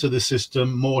into the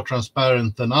system, more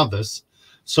transparent than others.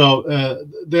 So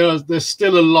there's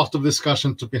still a lot of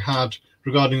discussion to be had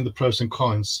regarding the pros and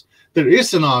cons. There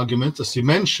is an argument, as you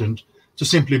mentioned, to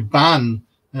simply ban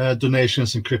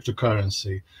donations in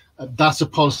cryptocurrency. That's a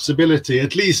possibility,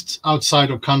 at least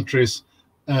outside of countries,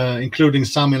 including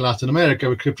some in Latin America,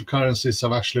 where cryptocurrencies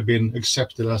have actually been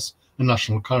accepted as a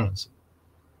national currency.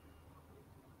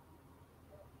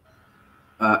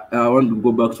 I want to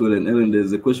go back to Ellen. Ellen,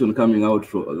 there's a question coming out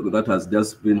that has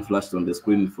just been flashed on the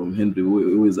screen from Henry,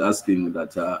 who is asking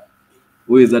that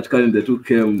who is that candidate who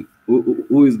came,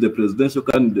 who is the presidential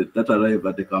candidate that arrived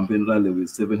at the campaign rally with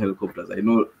 7 helicopters? I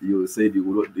know you said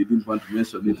you didn't want to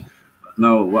mention it.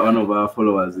 Now one of our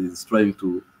followers is trying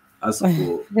to ask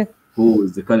for who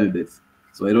is the candidate.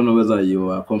 So I don't know whether you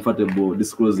are comfortable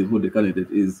disclosing who the candidate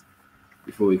is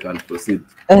before we can proceed.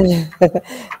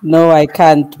 No, I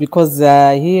can't, because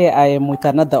here I am with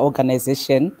another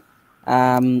organization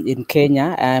in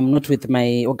Kenya. I'm not with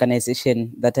my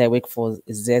organization that I work for,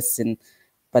 Zesin,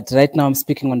 but right now I'm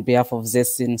speaking on behalf of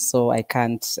Zesin, so I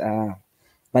can't.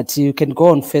 But you can go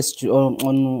on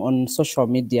on social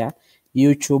media,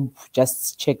 YouTube.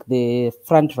 Just check the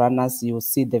front runners. You will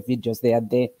see the videos. They are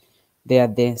there. They are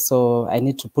there. So I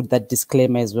need to put that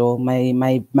disclaimer as well.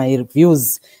 My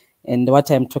views and what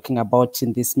I'm talking about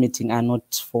in this meeting are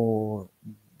not for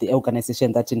the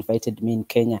organization that invited me in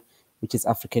Kenya, which is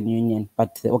African Union,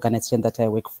 but the organization that I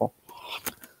work for.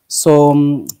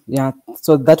 So yeah,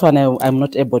 so that one I'm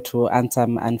not able to answer,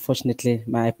 unfortunately.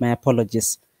 My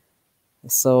apologies.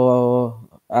 So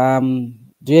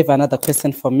do you have another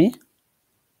question for me?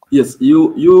 Yes,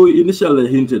 you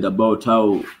initially hinted about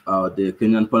how the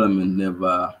Kenyan Parliament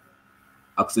never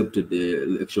accepted the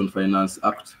Election Finance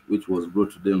Act, which was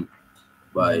brought to them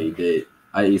by the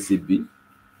IECB.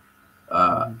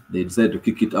 They decided to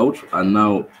kick it out, and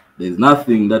now there's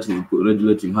nothing that is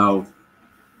regulating how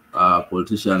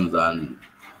politicians and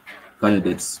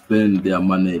candidates spend their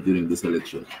money during this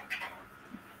election.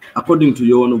 According to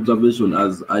your own observation,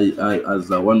 as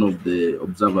one of the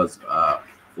observers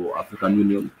for African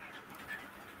Union,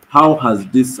 how has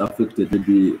this affected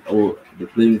maybe the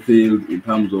playing field in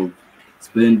terms of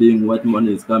spending, what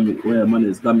money is coming, where money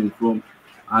is coming from,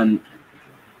 and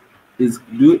is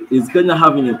Kenya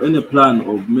having any plan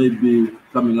of maybe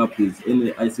coming up with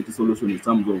any ICT solution in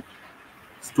terms of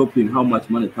stopping how much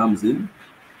money comes in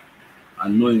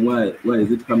and knowing where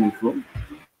is it coming from?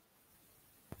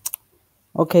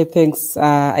 Okay, thanks.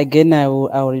 Again, I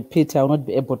will repeat, I will not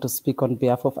be able to speak on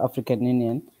behalf of African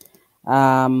Union.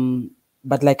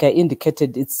 But like I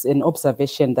indicated, it's an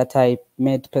observation that I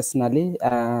made personally,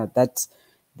 that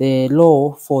the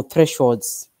law for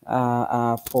thresholds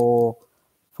for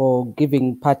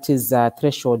giving parties a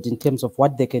threshold in terms of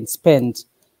what they can spend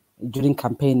during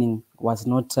campaigning was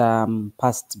not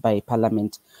passed by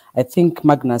Parliament. I think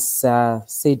Magnus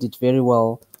said it very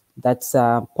well, that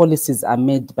policies are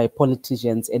made by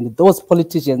politicians, and those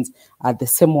politicians are the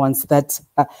same ones that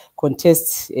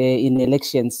contest in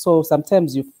elections. So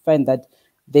sometimes you find that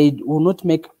they will not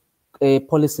make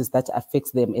policies that affects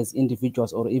them as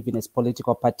individuals or even as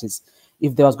political parties.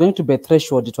 If there was going to be a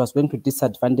threshold, it was going to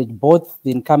disadvantage both the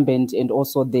incumbent and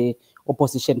also the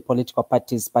opposition political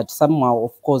parties. But somehow,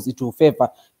 of course, it will favor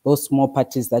those small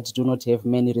parties that do not have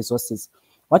many resources.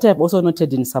 What I've also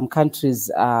noted in some countries,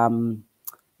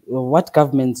 what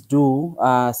governments do,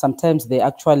 sometimes they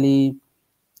actually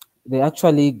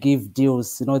give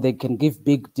deals. You know, they can give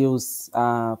big deals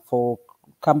for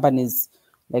companies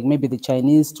like maybe the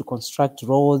Chinese to construct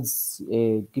roads,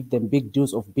 give them big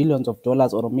deals of billions of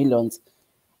dollars or millions.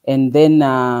 And then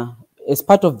as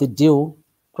part of the deal,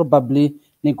 probably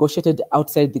negotiated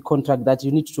outside the contract that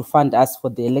you need to fund us for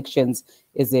the elections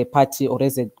as a party or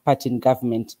as a party in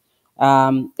government.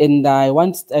 And I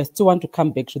still want to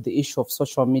come back to the issue of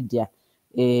social media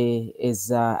as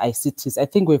ICTs. I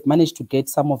think we've managed to get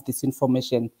some of this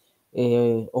information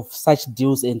of such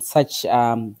deals and such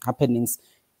happenings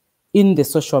in the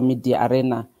social media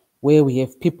arena, where we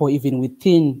have people even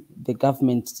within the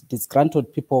government,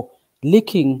 disgruntled people,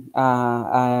 leaking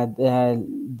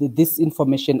this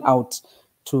information out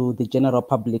to the general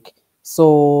public.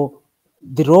 So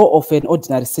the role of an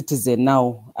ordinary citizen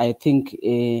now, I think,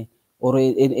 or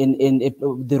in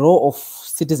the role of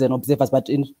citizen observers, but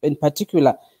in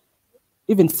particular,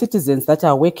 even citizens that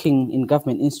are working in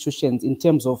government institutions in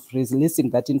terms of releasing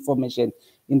that information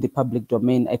in the public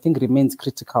domain, I think remains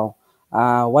critical.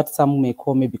 What some may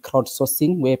call maybe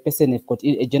crowdsourcing, where a person has got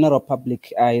a general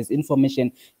public has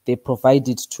information, they provide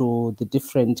it to the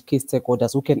different key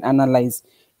stakeholders who can analyze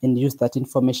and use that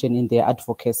information in their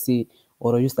advocacy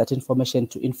or use that information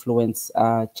to influence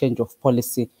change of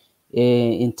policy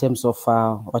in terms of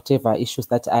whatever issues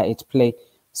that are at play.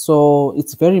 So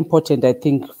it's very important, I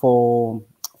think, for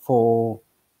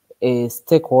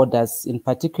stakeholders, in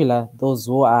particular those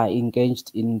who are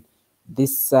engaged in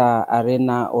this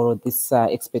arena or this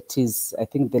expertise. I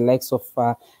think the likes of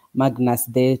Magnus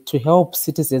there, to help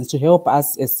citizens, to help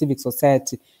us as civic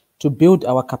society to build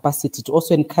our capacity, to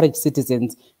also encourage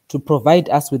citizens to provide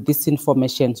us with this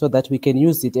information so that we can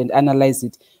use it and analyze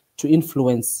it to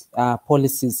influence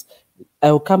policies.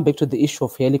 I will come back to the issue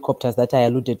of helicopters that I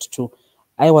alluded to.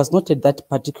 I was not at that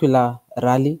particular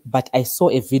rally, but I saw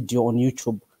a video on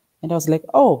YouTube and I was like,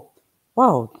 oh,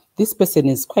 wow, this person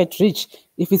is quite rich.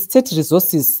 If it's state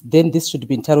resources, then this should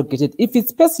be interrogated. If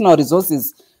it's personal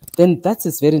resources, then that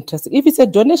is very interesting. If it's a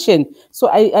donation, so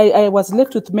I was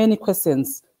left with many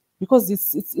questions, because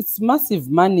it's massive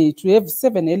money to have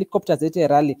 7 helicopters at a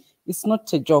rally. It's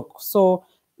not a joke. So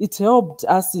it helped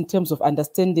us in terms of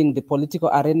understanding the political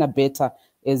arena better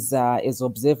as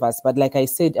observers. But like I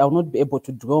said, I will not be able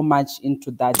to go much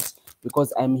into that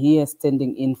because I'm here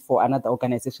standing in for another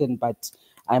organization, but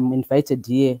I'm invited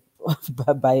here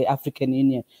by African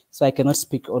Union, so I cannot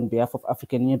speak on behalf of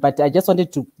African Union. But I just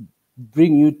wanted to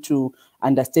bring you to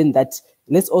understand that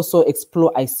let's also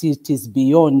explore ICTs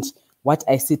beyond what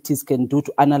ICTs can do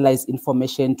to analyze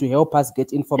information, to help us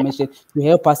get information, to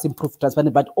help us improve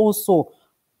transparency, but also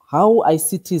how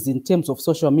ICTs in terms of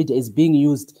social media is being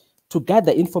used to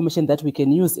gather information that we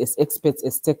can use as experts,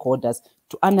 as stakeholders,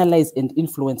 to analyze and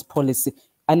influence policy,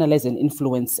 analyze and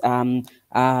influence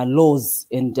laws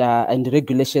and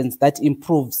regulations that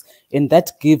improves and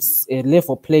that gives a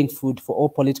level playing field for all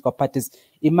political parties.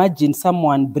 Imagine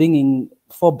someone bringing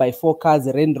 4x4 cars,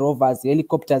 Range Rovers,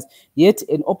 helicopters, yet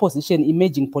an opposition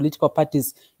emerging political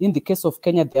parties. In the case of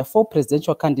Kenya, there are 4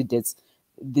 presidential candidates.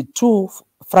 The 2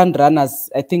 front runners,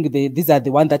 I think these are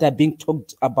the ones that are being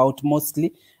talked about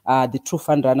mostly. The 2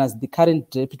 front runners, the current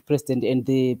deputy president and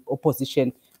the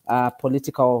opposition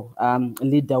political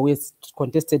leader who is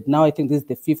contested now. I think this is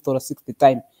the 5th or 6th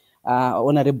time,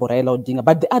 Honorable Raila Odinga.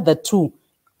 But the other two,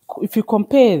 if you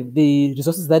compare the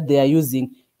resources that they are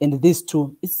using and these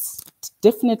two, it's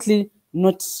definitely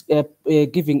not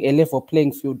giving a level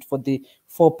playing field for the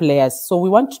 4 players. So we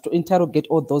want to interrogate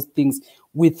all those things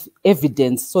with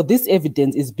evidence. So this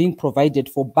evidence is being provided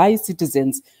for by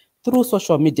citizens through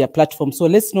social media platforms. So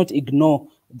let's not ignore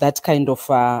that kind of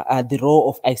the role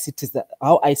of ICTs,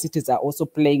 how ICTs are also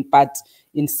playing part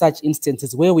in such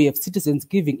instances where we have citizens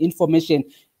giving information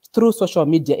through social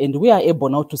media, and we are able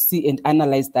now to see and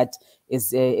analyze that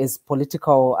as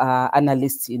political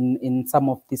analysts in some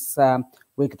of this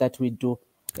work that we do.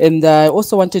 And I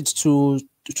also wanted to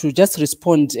just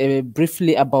respond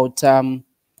briefly about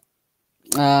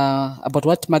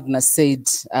what Magnus said,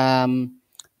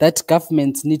 that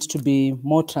governments need to be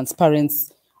more transparent.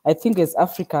 I think as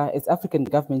Africa, as African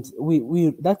governments,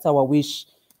 we that's our wish.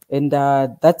 And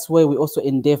that's where we also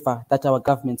endeavor that our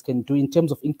governments can do in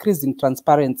terms of increasing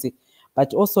transparency.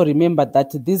 But also remember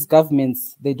that these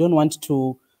governments, they don't want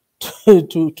to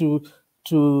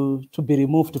be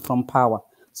removed from power.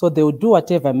 So they will do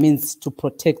whatever means to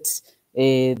protect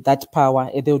that power.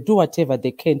 They will do whatever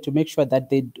they can to make sure that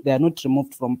they are not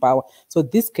removed from power. So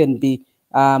this can be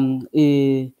by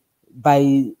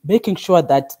making sure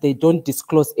that they don't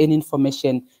disclose any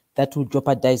information that will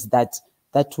jeopardize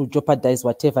that will jeopardize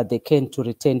whatever they can to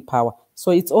retain power.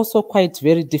 So it's also quite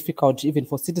very difficult even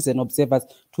for citizen observers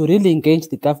to really engage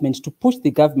the government, to push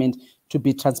the government to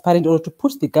be transparent, or to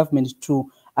push the government to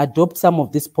adopt some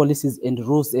of these policies and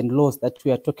rules and laws that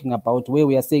we are talking about, where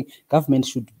we are saying government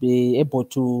should be able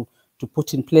to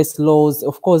put in place laws.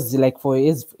 Of course, like for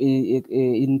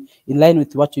in line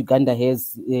with what Uganda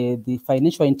has, the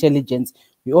financial intelligence,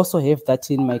 we also have that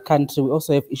in my country. We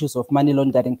also have issues of money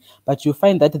laundering, but you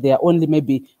find that they are only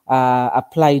maybe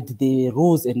applied, the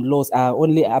rules and laws are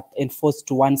only enforced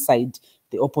to one side,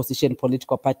 the opposition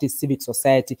political parties, civic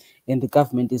society, and the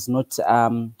government is not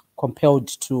compelled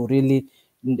to really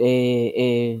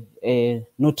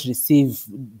not receive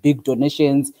big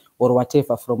donations or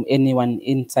whatever from anyone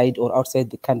inside or outside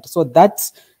the country. So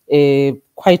that's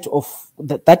quite of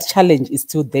that challenge is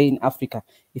still there in Africa,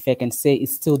 if I can say.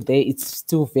 It's still there, it's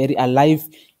still very alive,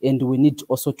 and we need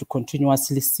also to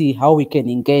continuously see how we can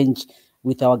engage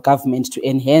with our government to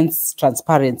enhance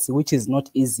transparency, which is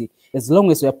not easy. As long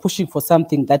as we are pushing for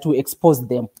something that will expose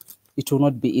them, it will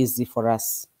not be easy for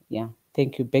us. Yeah,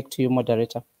 thank you. Back to you,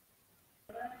 moderator.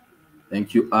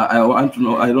 Thank you. I want to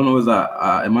know, I don't know whether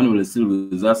Emmanuel is still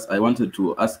with us. I wanted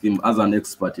to ask him, as an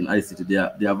expert in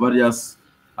ICT, there are various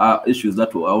issues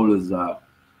that were always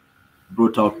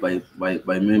brought out by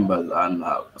members and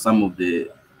some of the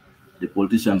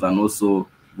politicians and also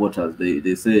voters.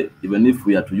 They say even if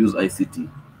we are to use ICT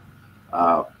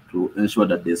to ensure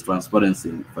that there's transparency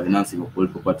in financing of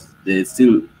political parties, there's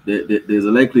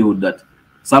a likelihood that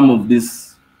some of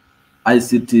these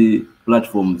ICT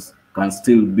platforms can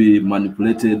still be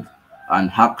manipulated and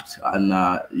hacked, and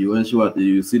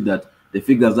you see that the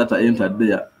figures that are entered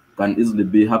there can easily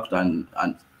be hacked and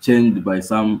changed by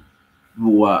some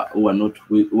who are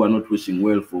not wishing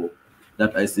well for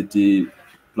that ICT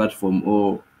platform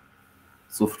or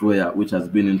software which has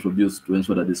been introduced to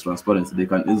ensure that there's transparency. They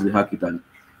can easily hack it and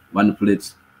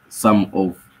manipulate some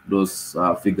of those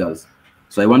figures.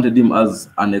 So I wanted him, as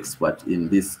an expert in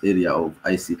this area of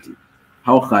ICT,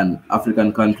 how can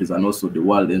African countries and also the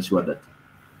world ensure that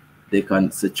they can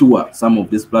secure some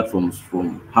of these platforms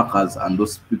from hackers and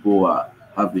those people who are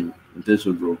having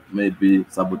intentions of maybe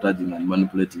sabotaging and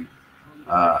manipulating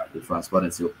the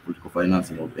transparency of political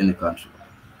financing of any country?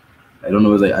 I don't know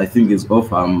whether, I think it's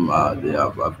off. I've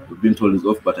been told it's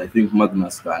off, but I think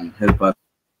Magnus can help us.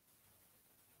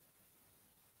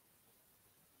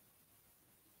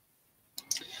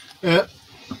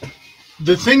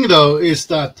 The thing, though, is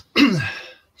that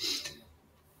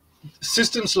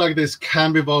systems like this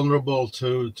can be vulnerable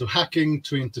to hacking,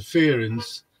 to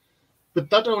interference,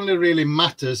 but that only really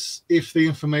matters if the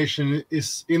information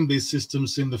is in these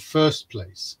systems in the first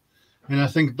place. And I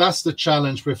think that's the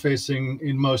challenge we're facing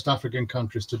in most African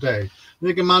countries today. I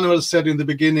think Emmanuel said in the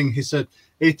beginning, he said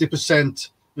 80%,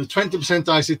 20%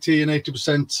 ICT and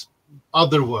 80%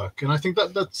 other work. And I think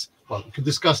that's, well, we could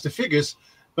discuss the figures,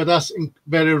 but that's a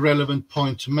very relevant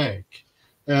point to make.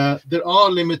 There are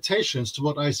limitations to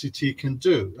what ICT can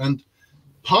do. And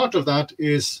part of that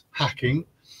is hacking.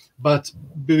 But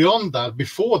beyond that,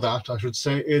 before that, I should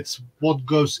say, it's what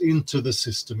goes into the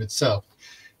system itself.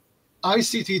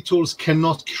 ICT tools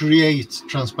cannot create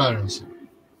transparency.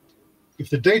 If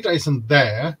the data isn't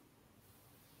there,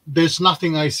 there's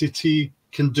nothing ICT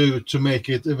can do to make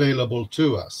it available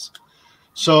to us.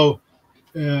 So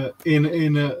in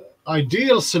an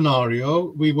ideal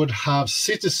scenario, we would have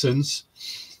citizens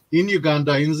in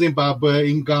Uganda, in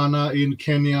Zimbabwe, in Ghana, in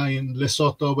Kenya, in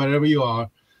Lesotho, wherever you are,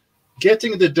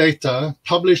 getting the data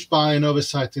published by an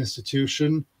oversight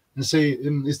institution and say,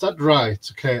 is that right?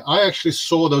 Okay, I actually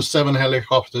saw those 7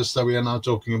 helicopters that we are now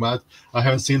talking about. I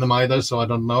haven't seen them either, so I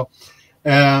don't know.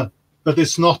 But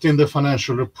it's not in the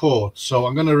financial report. So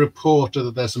I'm going to report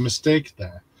that there's a mistake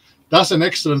there. That's an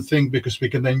excellent thing because we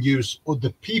can then use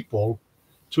the people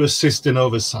to assist in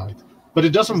oversight. But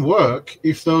it doesn't work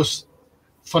if those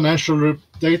financial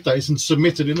data isn't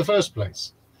submitted in the first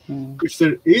place. If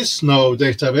there is no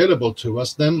data available to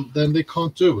us, then they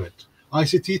can't do it.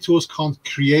 ICT tools can't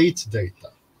create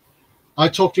data. I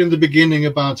talked in the beginning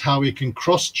about how we can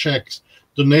cross-check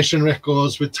donation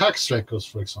records with tax records,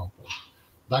 for example.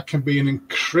 That can be an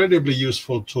incredibly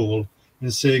useful tool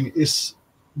in saying, is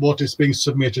what is being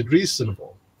submitted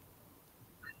reasonable?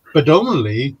 But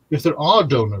only if there are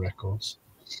donor records,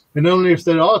 and only if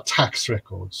there are tax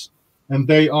records, and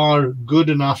they are good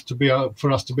enough to be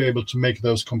for us to be able to make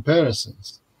those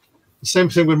comparisons. The same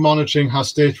thing with monitoring how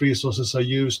state resources are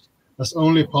used. That's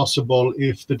only possible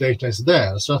if the data is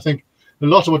there. So I think a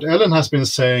lot of what Ellen has been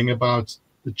saying about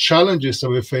the challenges that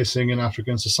we're facing in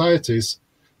African societies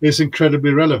is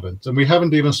incredibly relevant. And we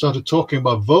haven't even started talking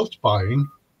about vote buying,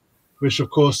 which of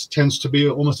course tends to be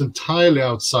almost entirely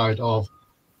outside of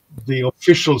the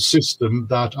official system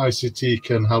that ICT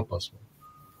can help us with.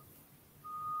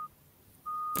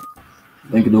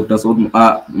 Thank you, Dr.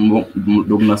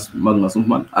 Douglas Magnus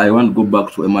Umman. I want to go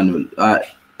back to Emmanuel.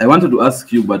 I wanted to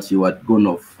ask you, but you had gone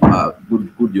off.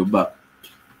 Good, you're back.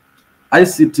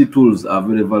 ICT tools are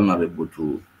very vulnerable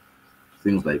to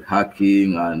things like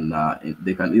hacking, and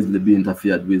they can easily be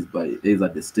interfered with by either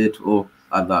the state or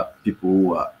other people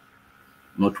who are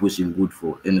not wishing good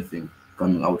for anything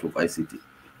coming out of ICT.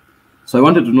 So I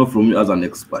wanted to know from you as an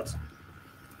expert,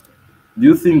 do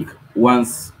you think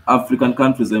once African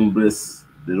countries embrace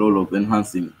the role of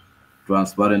enhancing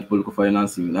transparent political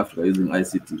financing in Africa using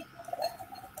ICT,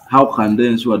 how can they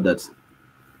ensure that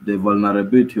the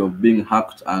vulnerability of being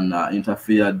hacked and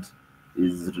interfered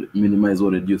is minimized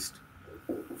or reduced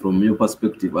from your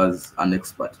perspective as an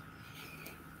expert?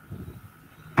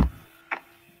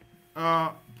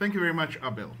 Thank you very much,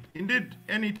 Abel. Indeed,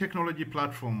 any technology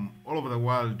platform all over the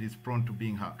world is prone to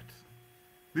being hacked.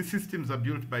 These systems are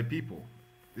built by people.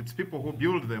 It's people who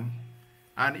build them,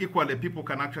 and equally people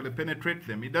can actually penetrate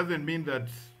them. It doesn't mean that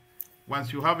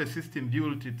once you have a system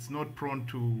built, it's not prone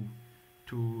to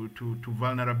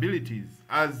vulnerabilities.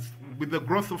 As with the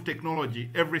growth of technology,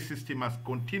 every system must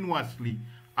continuously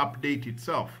update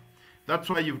itself. That's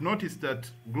why you've noticed that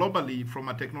globally, from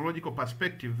a technological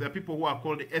perspective, there are people who are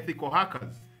called ethical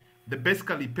hackers. They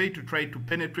basically pay to try to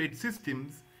penetrate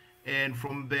systems, and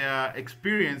from their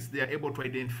experience, they are able to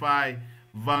identify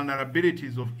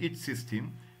vulnerabilities of each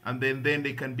system, and then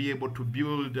they can be able to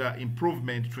build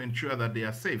improvement to ensure that they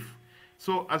are safe.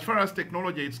 So as far as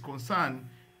technology is concerned,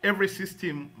 every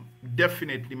system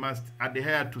definitely must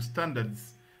adhere to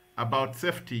standards about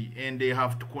safety, and they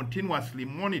have to continuously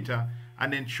monitor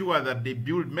and ensure that they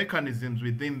build mechanisms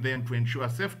within them to ensure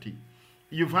safety.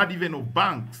 You've heard even of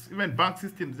banks, even bank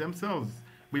systems themselves.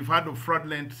 We've heard of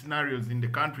fraudulent scenarios in the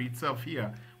country itself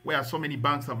here, where so many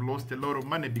banks have lost a lot of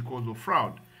money because of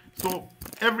fraud. So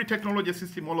every technology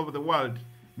system all over the world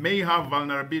may have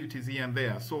vulnerabilities here and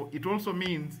there. So it also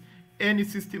means any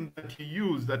system that you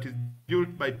use that is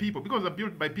built by people, because they're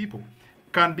built by people,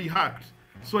 can be hacked.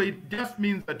 So it just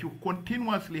means that you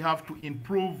continuously have to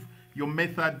improve your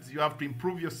methods, you have to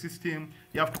improve your system,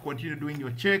 you have to continue doing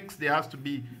your checks. There has to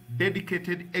be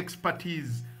dedicated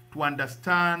expertise to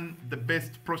understand the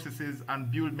best processes and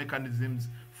build mechanisms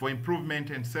for improvement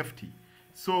and safety.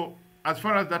 So as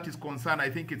far as that is concerned, I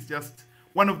think it's just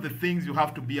one of the things you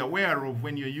have to be aware of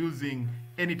when you're using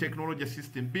any technology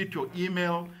system, be it your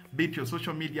email, be it your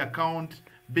social media account,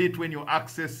 be it when you're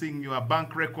accessing your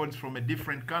bank records from a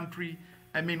different country.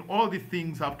 I mean, all these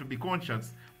things have to be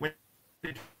conscious. When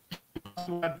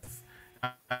passwords,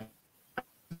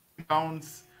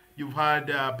 accounts, you've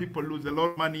had people lose a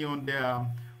lot of money on their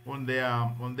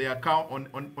account,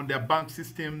 on their bank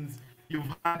systems.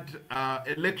 You've had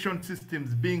election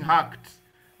systems being hacked.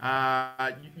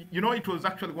 You know, it was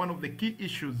actually one of the key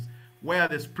issues where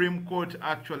the Supreme Court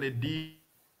actually did.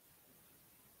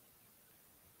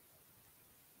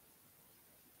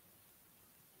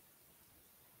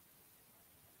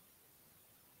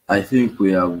 I think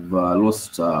we have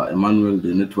lost Emmanuel.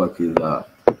 The network is,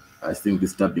 I think,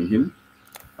 disturbing him.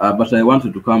 But I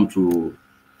wanted to come to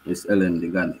Ms. Ellen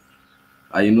Lingani.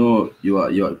 I know you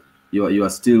are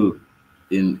still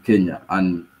in Kenya,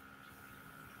 and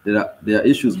there are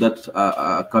issues that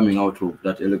are coming out of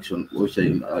that election, which I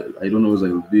don't know whether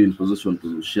you'll be in position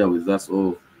to share with us,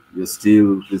 or you're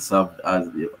still reserved as,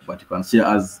 but you can share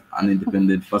as an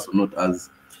independent person, not as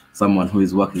someone who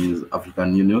is working with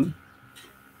African Union.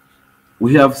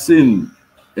 We have seen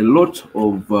a lot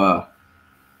of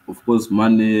course,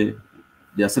 money.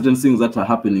 There are certain things that are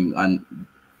happening, and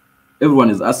everyone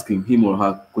is asking him or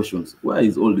her questions. Where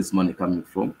is all this money coming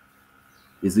from?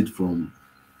 Is it from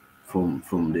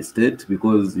the state?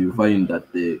 Because you find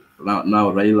that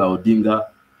now Raila Odinga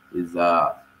is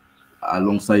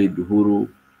alongside Uhuru,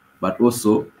 but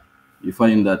also you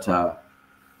find that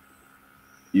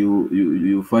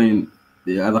you find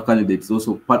the other candidates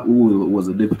also part who was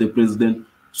a deputy president.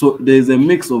 So there is a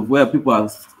mix of where people are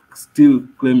still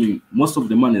claiming most of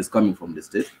the money is coming from the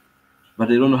state, but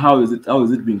they don't know how is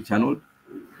it being channeled.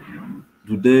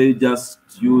 Do they just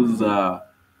use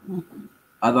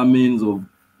other means of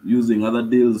using other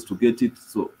deals to get it?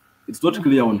 So it's not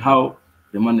clear on how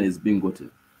the money is being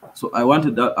gotten. So I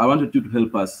wanted you to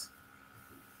help us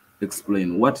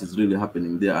explain what is really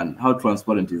happening there and how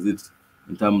transparent is it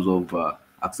in terms of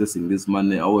accessing this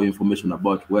money, our information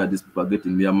about where these people are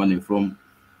getting their money from.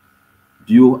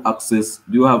 Do you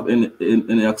have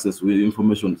any access with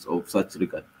information of such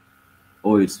regard,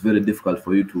 or it's very difficult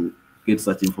for you to get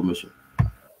such information?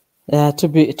 Yeah, to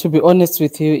be honest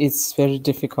with you, it's very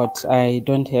difficult. I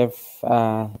don't have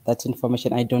that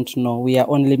information. I don't know. We are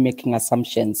only making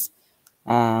assumptions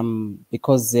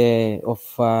because of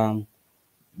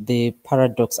the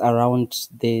paradox around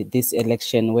this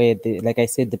election, where like I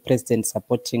said, the president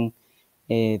supporting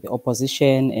the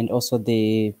opposition, and also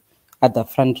the other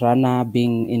front runner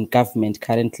being in government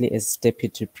currently as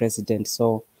deputy president.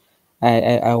 So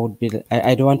I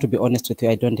don't want to be honest with you.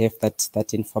 I don't have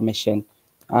that information.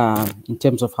 In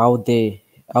terms of how the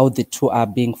two are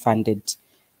being funded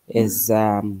as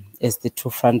the two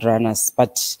front runners,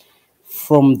 but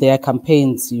from their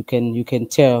campaigns, you can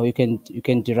tell, you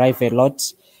can derive a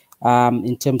lot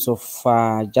in terms of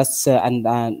just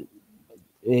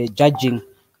judging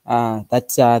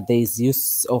that there is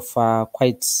use of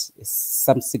quite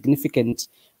some significant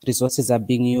resources are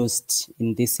being used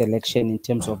in this election in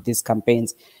terms of these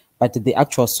campaigns, but the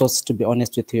actual source, to be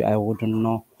honest with you, I wouldn't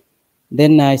know.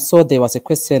 Then I saw there was a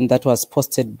question that was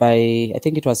posted by, I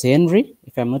think it was Henry,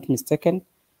 if I'm not mistaken.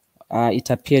 It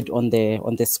appeared on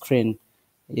the screen.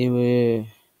 Okay,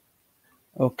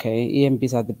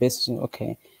 EMBs are the best.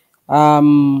 Okay.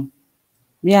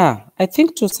 Yeah, I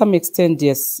think to some extent,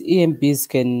 yes, EMBs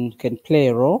can play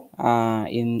a role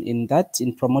in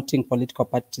promoting political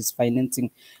parties,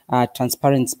 financing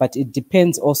transparency, but it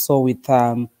depends also with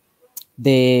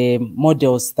the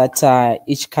models that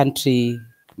each country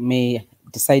may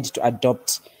decide to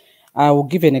adopt. I will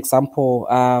give an example.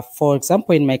 For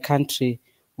example, in my country,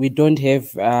 we don't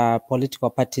have political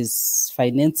parties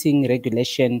financing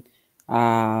regulation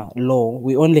law.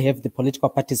 We only have the political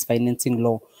parties financing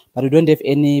law, but we don't have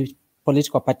any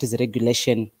political parties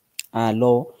regulation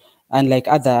law. Unlike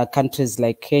other countries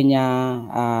like Kenya,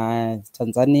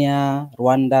 Tanzania,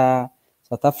 Rwanda,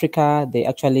 South Africa, they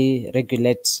actually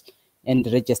regulate and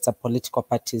register political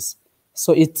parties.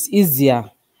 So it's easier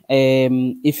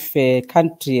if a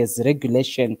country has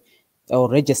regulation or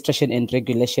registration and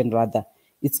regulation rather,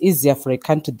 it's easier for a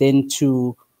country then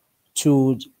to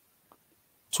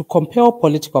compel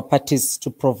political parties to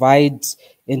provide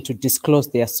and to disclose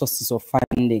their sources of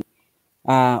funding.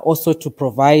 Also to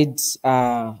provide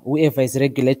whoever is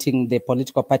regulating the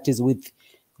political parties with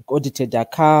audited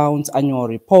accounts, annual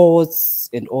reports,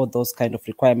 and all those kind of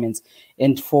requirements,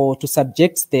 and to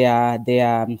subject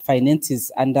their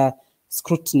finances under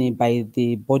scrutiny by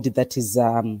the body that is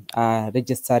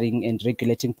registering and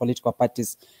regulating political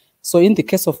parties. So in the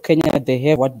case of Kenya, they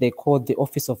have what they call the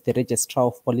Office of the Registrar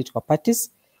of Political Parties.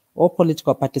 All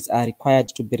political parties are required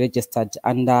to be registered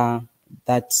under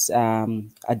that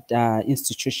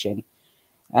institution.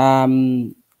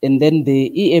 And then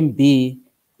the EMB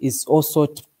is also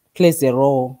plays a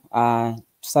role to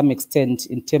some extent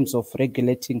in terms of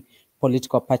regulating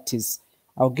political parties.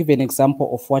 I'll give an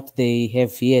example of what they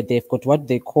have here. They've got what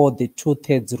they call the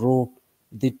 2/3 rule,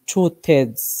 the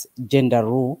 2/3 gender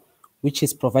rule, which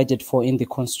is provided for in the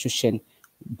Constitution.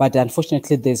 But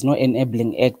unfortunately, there's no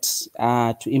enabling act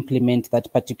to implement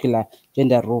that particular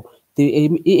gender rule. The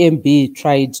EMB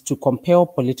tried to compel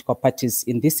political parties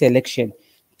in this election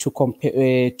to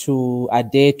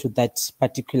adhere to that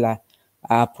particular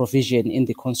provision in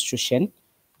the Constitution.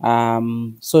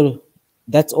 So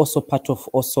that's also part of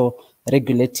also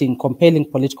regulating, compelling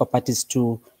political parties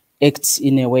to act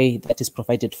in a way that is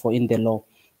provided for in the law.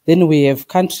 Then we have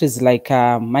countries like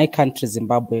my country,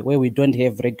 Zimbabwe, where we don't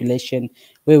have regulation,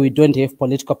 where we don't have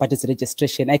political parties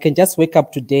registration. I can just wake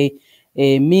up today,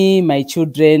 me, my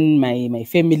children, my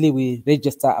family, we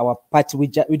register our party. We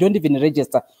don't even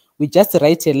register. We just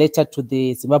write a letter to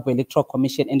the Zimbabwe Electoral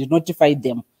Commission and notify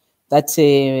them that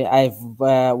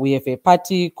we have a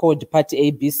party called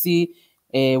Party ABC.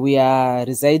 We are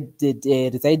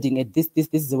residing at this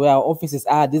is where our offices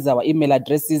are. These are our email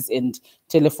addresses and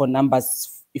telephone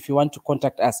numbers if you want to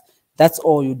contact us. That's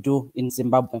all you do in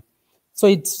Zimbabwe. So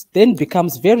it then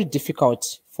becomes very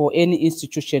difficult for any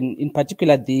institution, in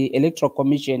particular the Electoral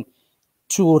Commission,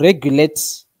 to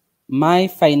regulate my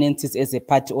finances as a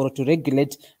party or to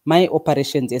regulate my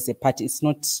operations as a party. It's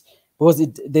not, because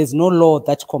there's no law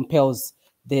that compels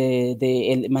the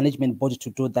management body to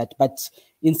do that. But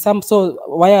in some, so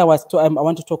why I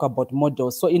want to talk about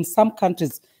models. So in some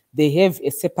countries, they have a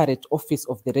separate office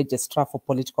of the registrar for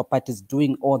political parties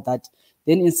doing all that.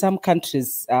 Then in some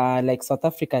countries, like South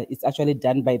Africa, it's actually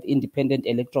done by the Independent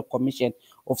Electoral Commission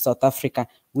of South Africa,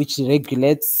 which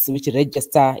regulates, which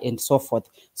register and so forth.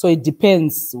 So it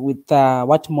depends with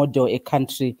what model a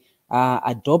country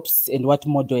adopts and what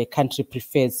model a country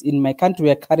prefers. In my country,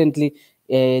 we are currently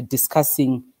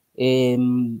discussing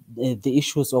the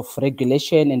issues of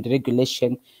regulation,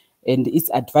 and its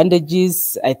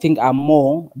advantages, I think, are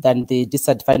more than the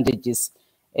disadvantages.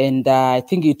 And I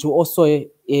think it will also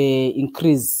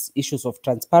increase issues of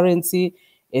transparency,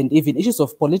 and even issues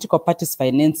of political parties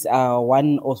finance are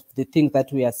one of the things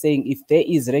that we are saying. If there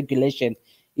is regulation,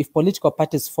 if political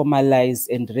parties formalize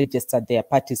and register their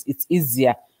parties, it's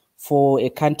easier for a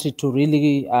country to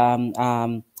really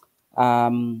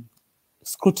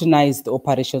scrutinize the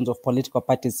operations of political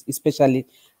parties, especially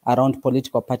around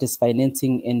political parties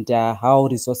financing and how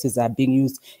resources are being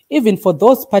used. Even for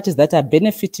those parties that are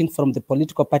benefiting from the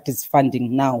political parties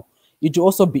funding now, it will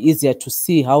also be easier to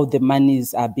see how the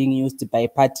monies are being used by a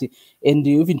party, and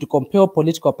even to compel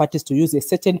political parties to use a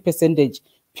certain percentage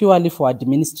purely for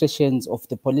administrations of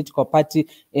the political party,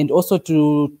 and also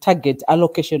to target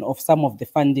allocation of some of the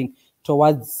funding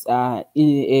towards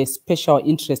special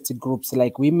interest groups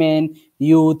like women,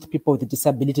 youth, people with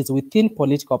disabilities within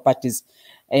political parties.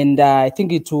 And I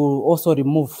think it will also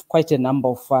remove quite a number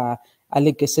of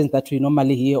allegations that we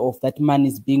normally hear of, that money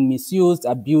is being misused,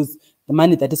 abused, the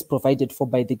money that is provided for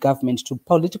by the government to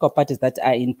political parties that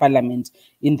are in parliament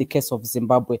in the case of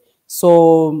Zimbabwe.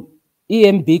 So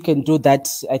EMB can do that.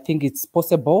 I think it's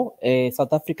possible.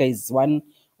 South Africa is one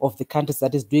of the countries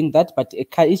that is doing that, but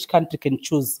each country can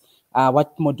choose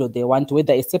what model they want,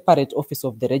 whether a separate office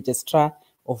of the registrar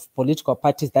of political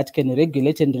parties that can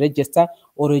regulate and register,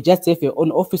 or you just have your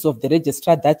own office of the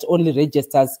registrar that only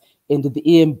registers and the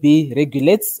EMB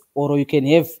regulates, or you can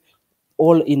have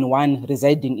all in one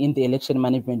residing in the election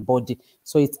management body.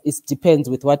 So it depends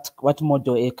with what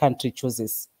model a country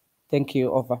chooses. Thank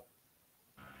you. Over.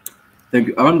 Thank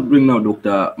you. I want to bring now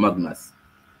Dr. Magnus.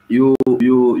 You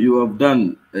have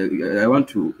done, I want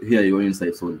to hear your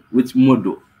insights on which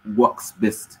model works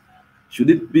best. Should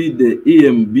it be the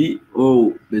EMB,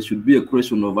 or there should be a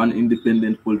creation of an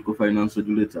independent political finance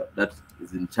regulator that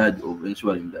is in charge of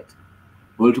ensuring that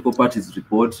political parties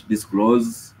report,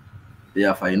 disclose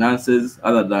their finances,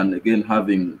 other than, again,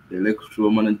 having the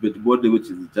electoral management body, which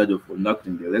is in charge of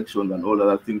conducting the elections and all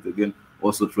other things, again,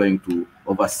 also trying to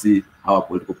oversee how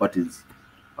political parties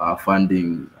are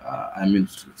funding,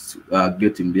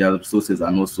 getting their resources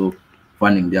and also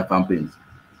funding their campaigns.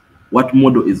 What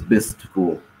model is best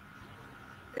for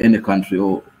any country,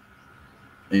 or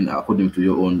according to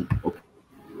your own opinion?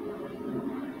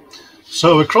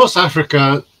 So across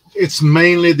Africa, it's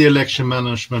mainly the election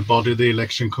management body, the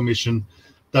election commission,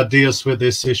 that deals with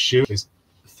this issue,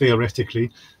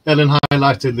 theoretically. Ellen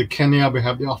highlighted that Kenya, we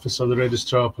have the Office of the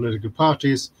Registrar of Political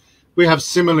Parties. We have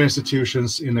similar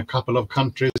institutions in a couple of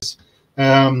countries.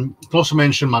 Also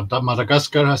mentioned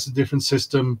Madagascar has a different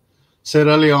system.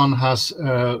 Sierra Leone has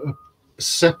a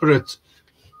separate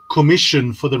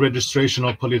commission for the registration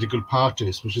of political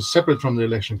parties, which is separate from the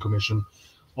election commission,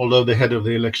 although the head of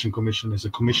the election commission is a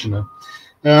commissioner.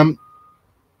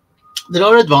 There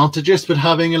are advantages with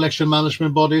having election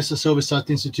management bodies as oversight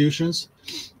institutions.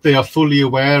 They are fully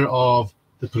aware of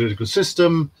the political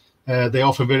system. They are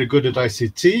often very good at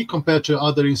ICT compared to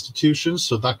other institutions,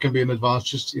 so that can be an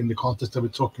advantage in the context that we're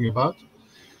talking about.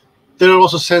 There are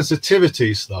also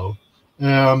sensitivities, though.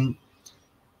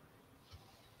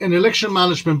 An election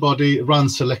management body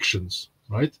runs elections,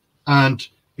 right? And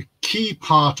a key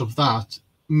part of that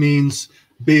means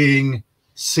being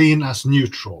seen as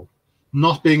neutral,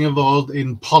 not being involved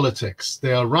in politics.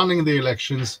 They are running the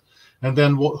elections, and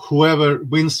then whoever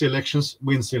wins the elections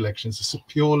wins the elections. It's a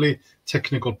purely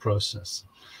technical process.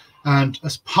 And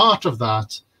as part of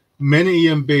that, many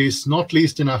EMBs, not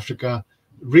least in Africa,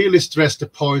 really stress the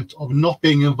point of not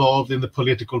being involved in the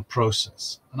political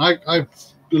process. And I have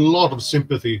a lot of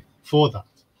sympathy for that.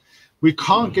 We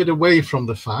can't get away from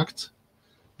the fact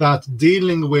that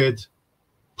dealing with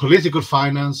political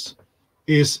finance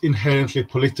is inherently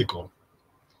political.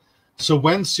 So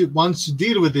once you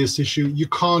deal with this issue, you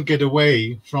can't get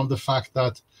away from the fact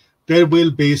that there will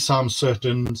be some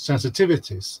certain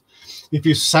sensitivities. If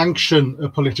you sanction a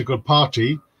political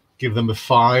party, give them a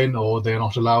fine, or they're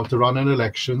not allowed to run in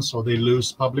elections, or they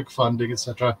lose public funding,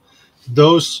 etc.,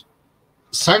 those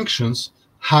sanctions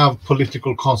have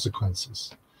political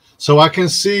consequences. So I can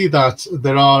see that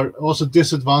there are also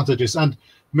disadvantages, and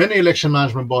many election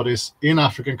management bodies in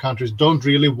African countries don't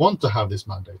really want to have this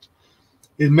mandate.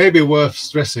 It may be worth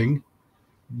stressing,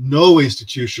 no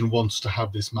institution wants to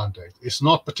have this mandate. It's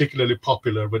not particularly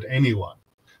popular with anyone,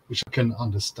 which I can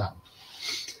understand.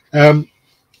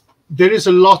 There is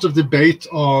a lot of debate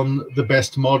on the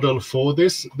best model for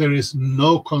this. There is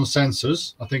no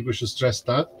consensus. I think we should stress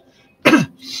that.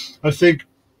 I think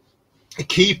a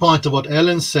key point of what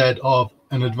Ellen said of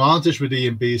an advantage with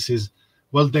EMBs is,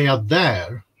 well, they are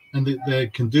there and they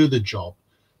can do the job.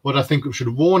 What I think we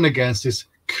should warn against is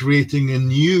creating a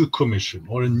new commission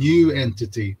or a new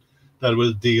entity that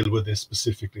will deal with this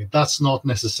specifically. That's not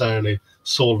necessarily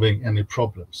solving any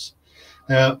problems.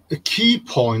 A key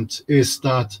point is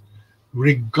that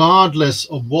regardless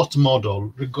of what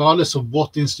model, regardless of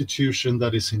what institution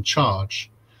that is in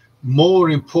charge, more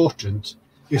important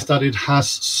is that it has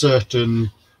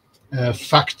certain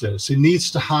factors. It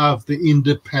needs to have the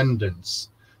independence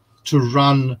to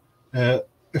run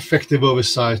effective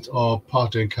oversight of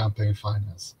party and campaign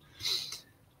finance.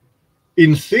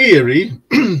 In theory,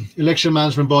 election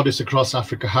management bodies across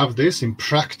Africa have this. In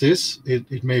practice,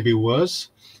 it may be worse.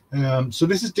 So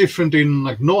this is different in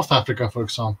like North Africa, for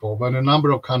example, when a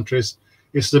number of countries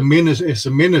it's a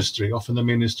ministry, often the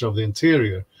Minister of the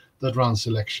Interior, that runs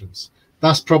elections.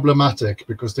 That's problematic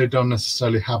because they don't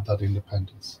necessarily have that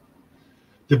independence.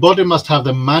 The body must have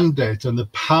the mandate and the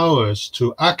powers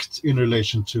to act in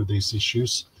relation to these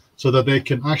issues so that they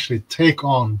can actually take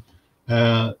on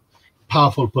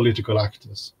powerful political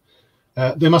actors.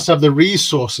 They must have the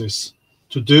resources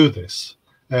to do this.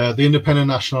 The Independent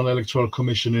National Electoral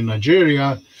Commission in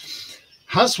Nigeria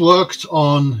has worked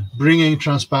on bringing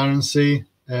transparency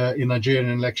in Nigerian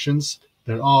elections.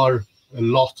 There are a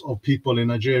lot of people in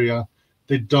Nigeria.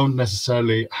 They don't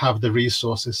necessarily have the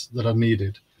resources that are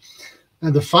needed.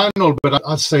 And the final, but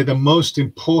I'd say the most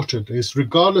important, is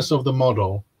regardless of the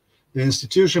model, the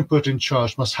institution put in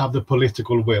charge must have the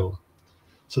political will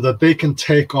so that they can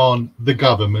take on the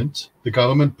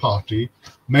government party,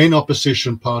 main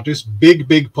opposition parties,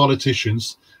 big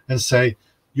politicians, and say,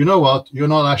 you know what, you're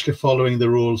not actually following the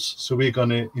rules, so we're going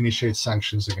to initiate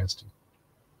sanctions against you.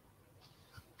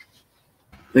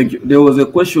 Thank you. There was a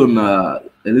question,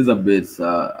 Elizabeth,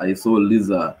 I saw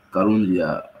Lisa Karungi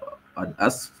had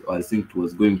asked, I think it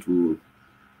was going to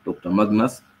Dr.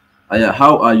 Magnus.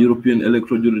 How are European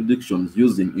electoral jurisdictions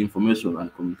using information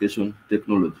and communication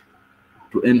technology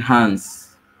to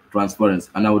enhance transparency?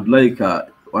 And I would like,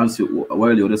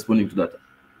 while you're responding to that,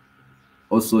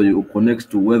 also you connect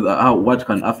to what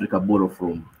can Africa borrow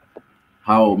from,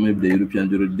 how maybe the European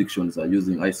jurisdictions are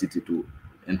using ICT to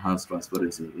enhance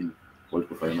transparency in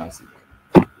political financing.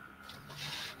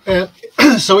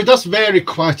 So it does vary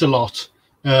quite a lot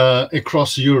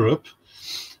across Europe,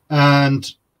 and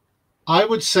I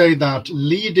would say that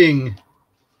leading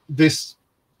this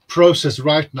process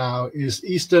right now is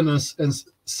Eastern and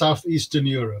Southeastern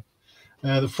Europe.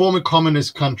 The former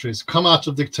communist countries come out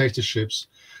of dictatorships.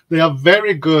 They are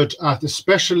very good at,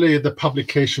 especially the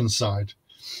publication side,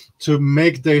 to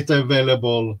make data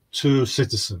available to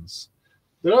citizens.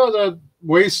 There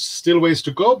are still ways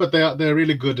to go, but they're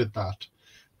really good at that.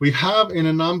 We have in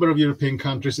a number of European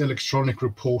countries electronic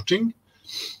reporting,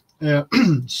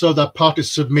 so that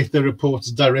parties submit their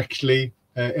reports directly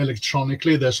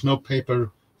electronically. There's no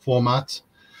paper format.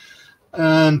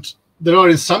 And there are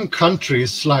in some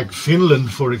countries, like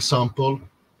Finland, for example,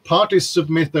 parties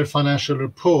submit their financial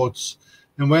reports,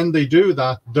 and when they do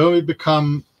that, they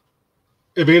become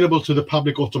available to the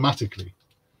public automatically.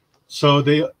 So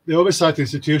the oversight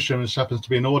institution, which happens to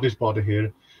be an audit body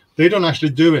here, they don't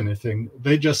actually do anything.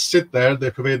 They just sit there, they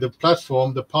provide the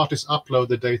platform, the parties upload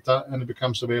the data, and it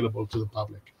becomes available to the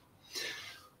public.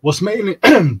 What's mainly,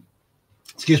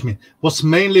 what's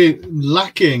mainly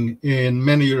lacking in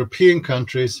many European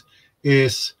countries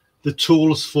is the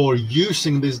tools for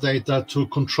using this data to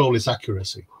control its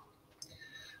accuracy.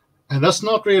 And that's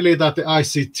not really that the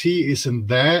ICT isn't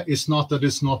there. It's not that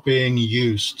it's not being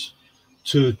used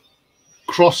to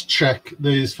cross-check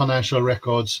these financial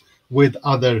records with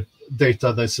other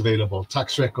data that's available,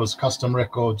 tax records, custom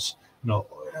records, an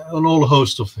whole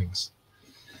host of things.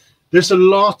 There's a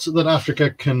lot that Africa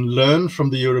can learn from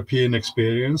the European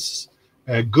experience,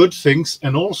 good things,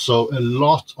 and also a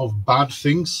lot of bad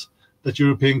things that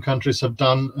European countries have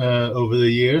done over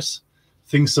the years,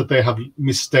 things that they have,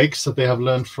 mistakes that they have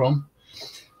learned from.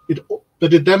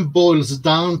 But it then boils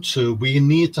down to, we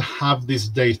need to have this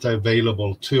data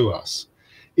available to us.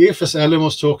 If, as Ellen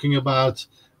was talking about,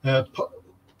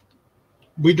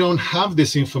 we don't have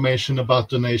this information about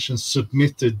donations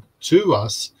submitted to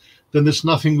us, then there's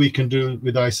nothing we can do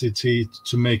with ICT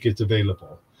to make it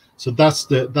available. So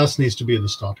that needs to be the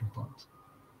starting point.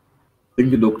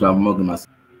 Thank you, Dr. Magnus.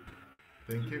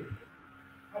 Thank you.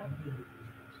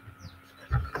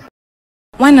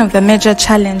 One of the major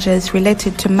challenges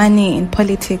related to money in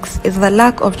politics is the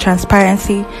lack of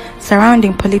transparency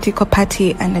surrounding political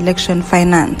party and election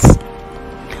finance.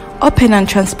 Open and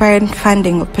transparent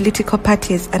funding of political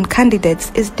parties and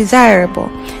candidates is desirable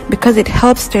because it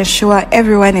helps to ensure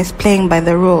everyone is playing by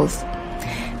the rules.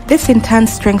 This in turn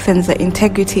strengthens the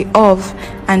integrity of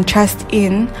and trust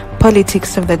in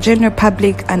politics of the general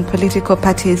public and political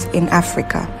parties in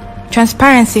Africa.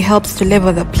 Transparency helps to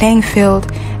level the playing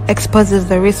field, exposes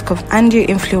the risk of undue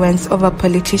influence over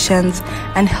politicians,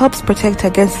 and helps protect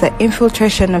against the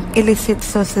infiltration of illicit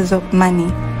sources of money,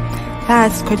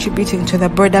 thus contributing to the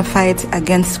broader fight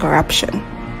against corruption.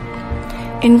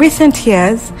 In recent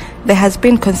years, there has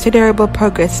been considerable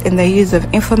progress in the use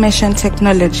of information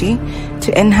technology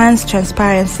to enhance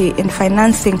transparency in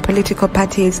financing political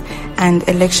parties and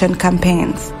election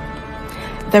campaigns.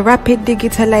 The rapid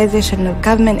digitalization of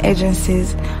government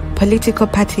agencies, political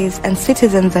parties, and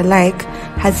citizens alike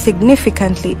has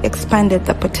significantly expanded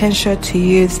the potential to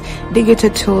use digital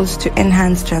tools to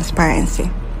enhance transparency.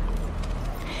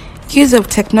 Use of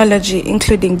technology,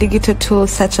 including digital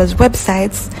tools such as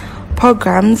websites,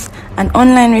 programs, and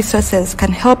online resources,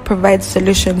 can help provide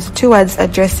solutions towards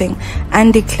addressing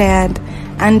undeclared,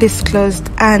 undisclosed,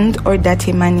 and/or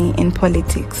dirty money in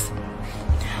politics.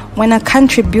 When a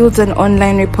country builds an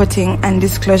online reporting and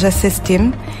disclosure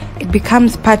system, it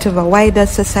becomes part of a wider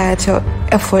societal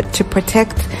effort to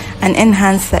protect and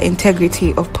enhance the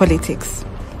integrity of politics.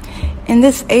 In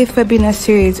this 8th webinar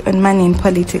series on money in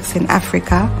politics in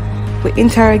Africa, we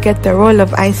interrogate the role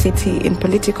of ICT in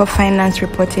political finance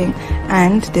reporting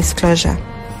and disclosure.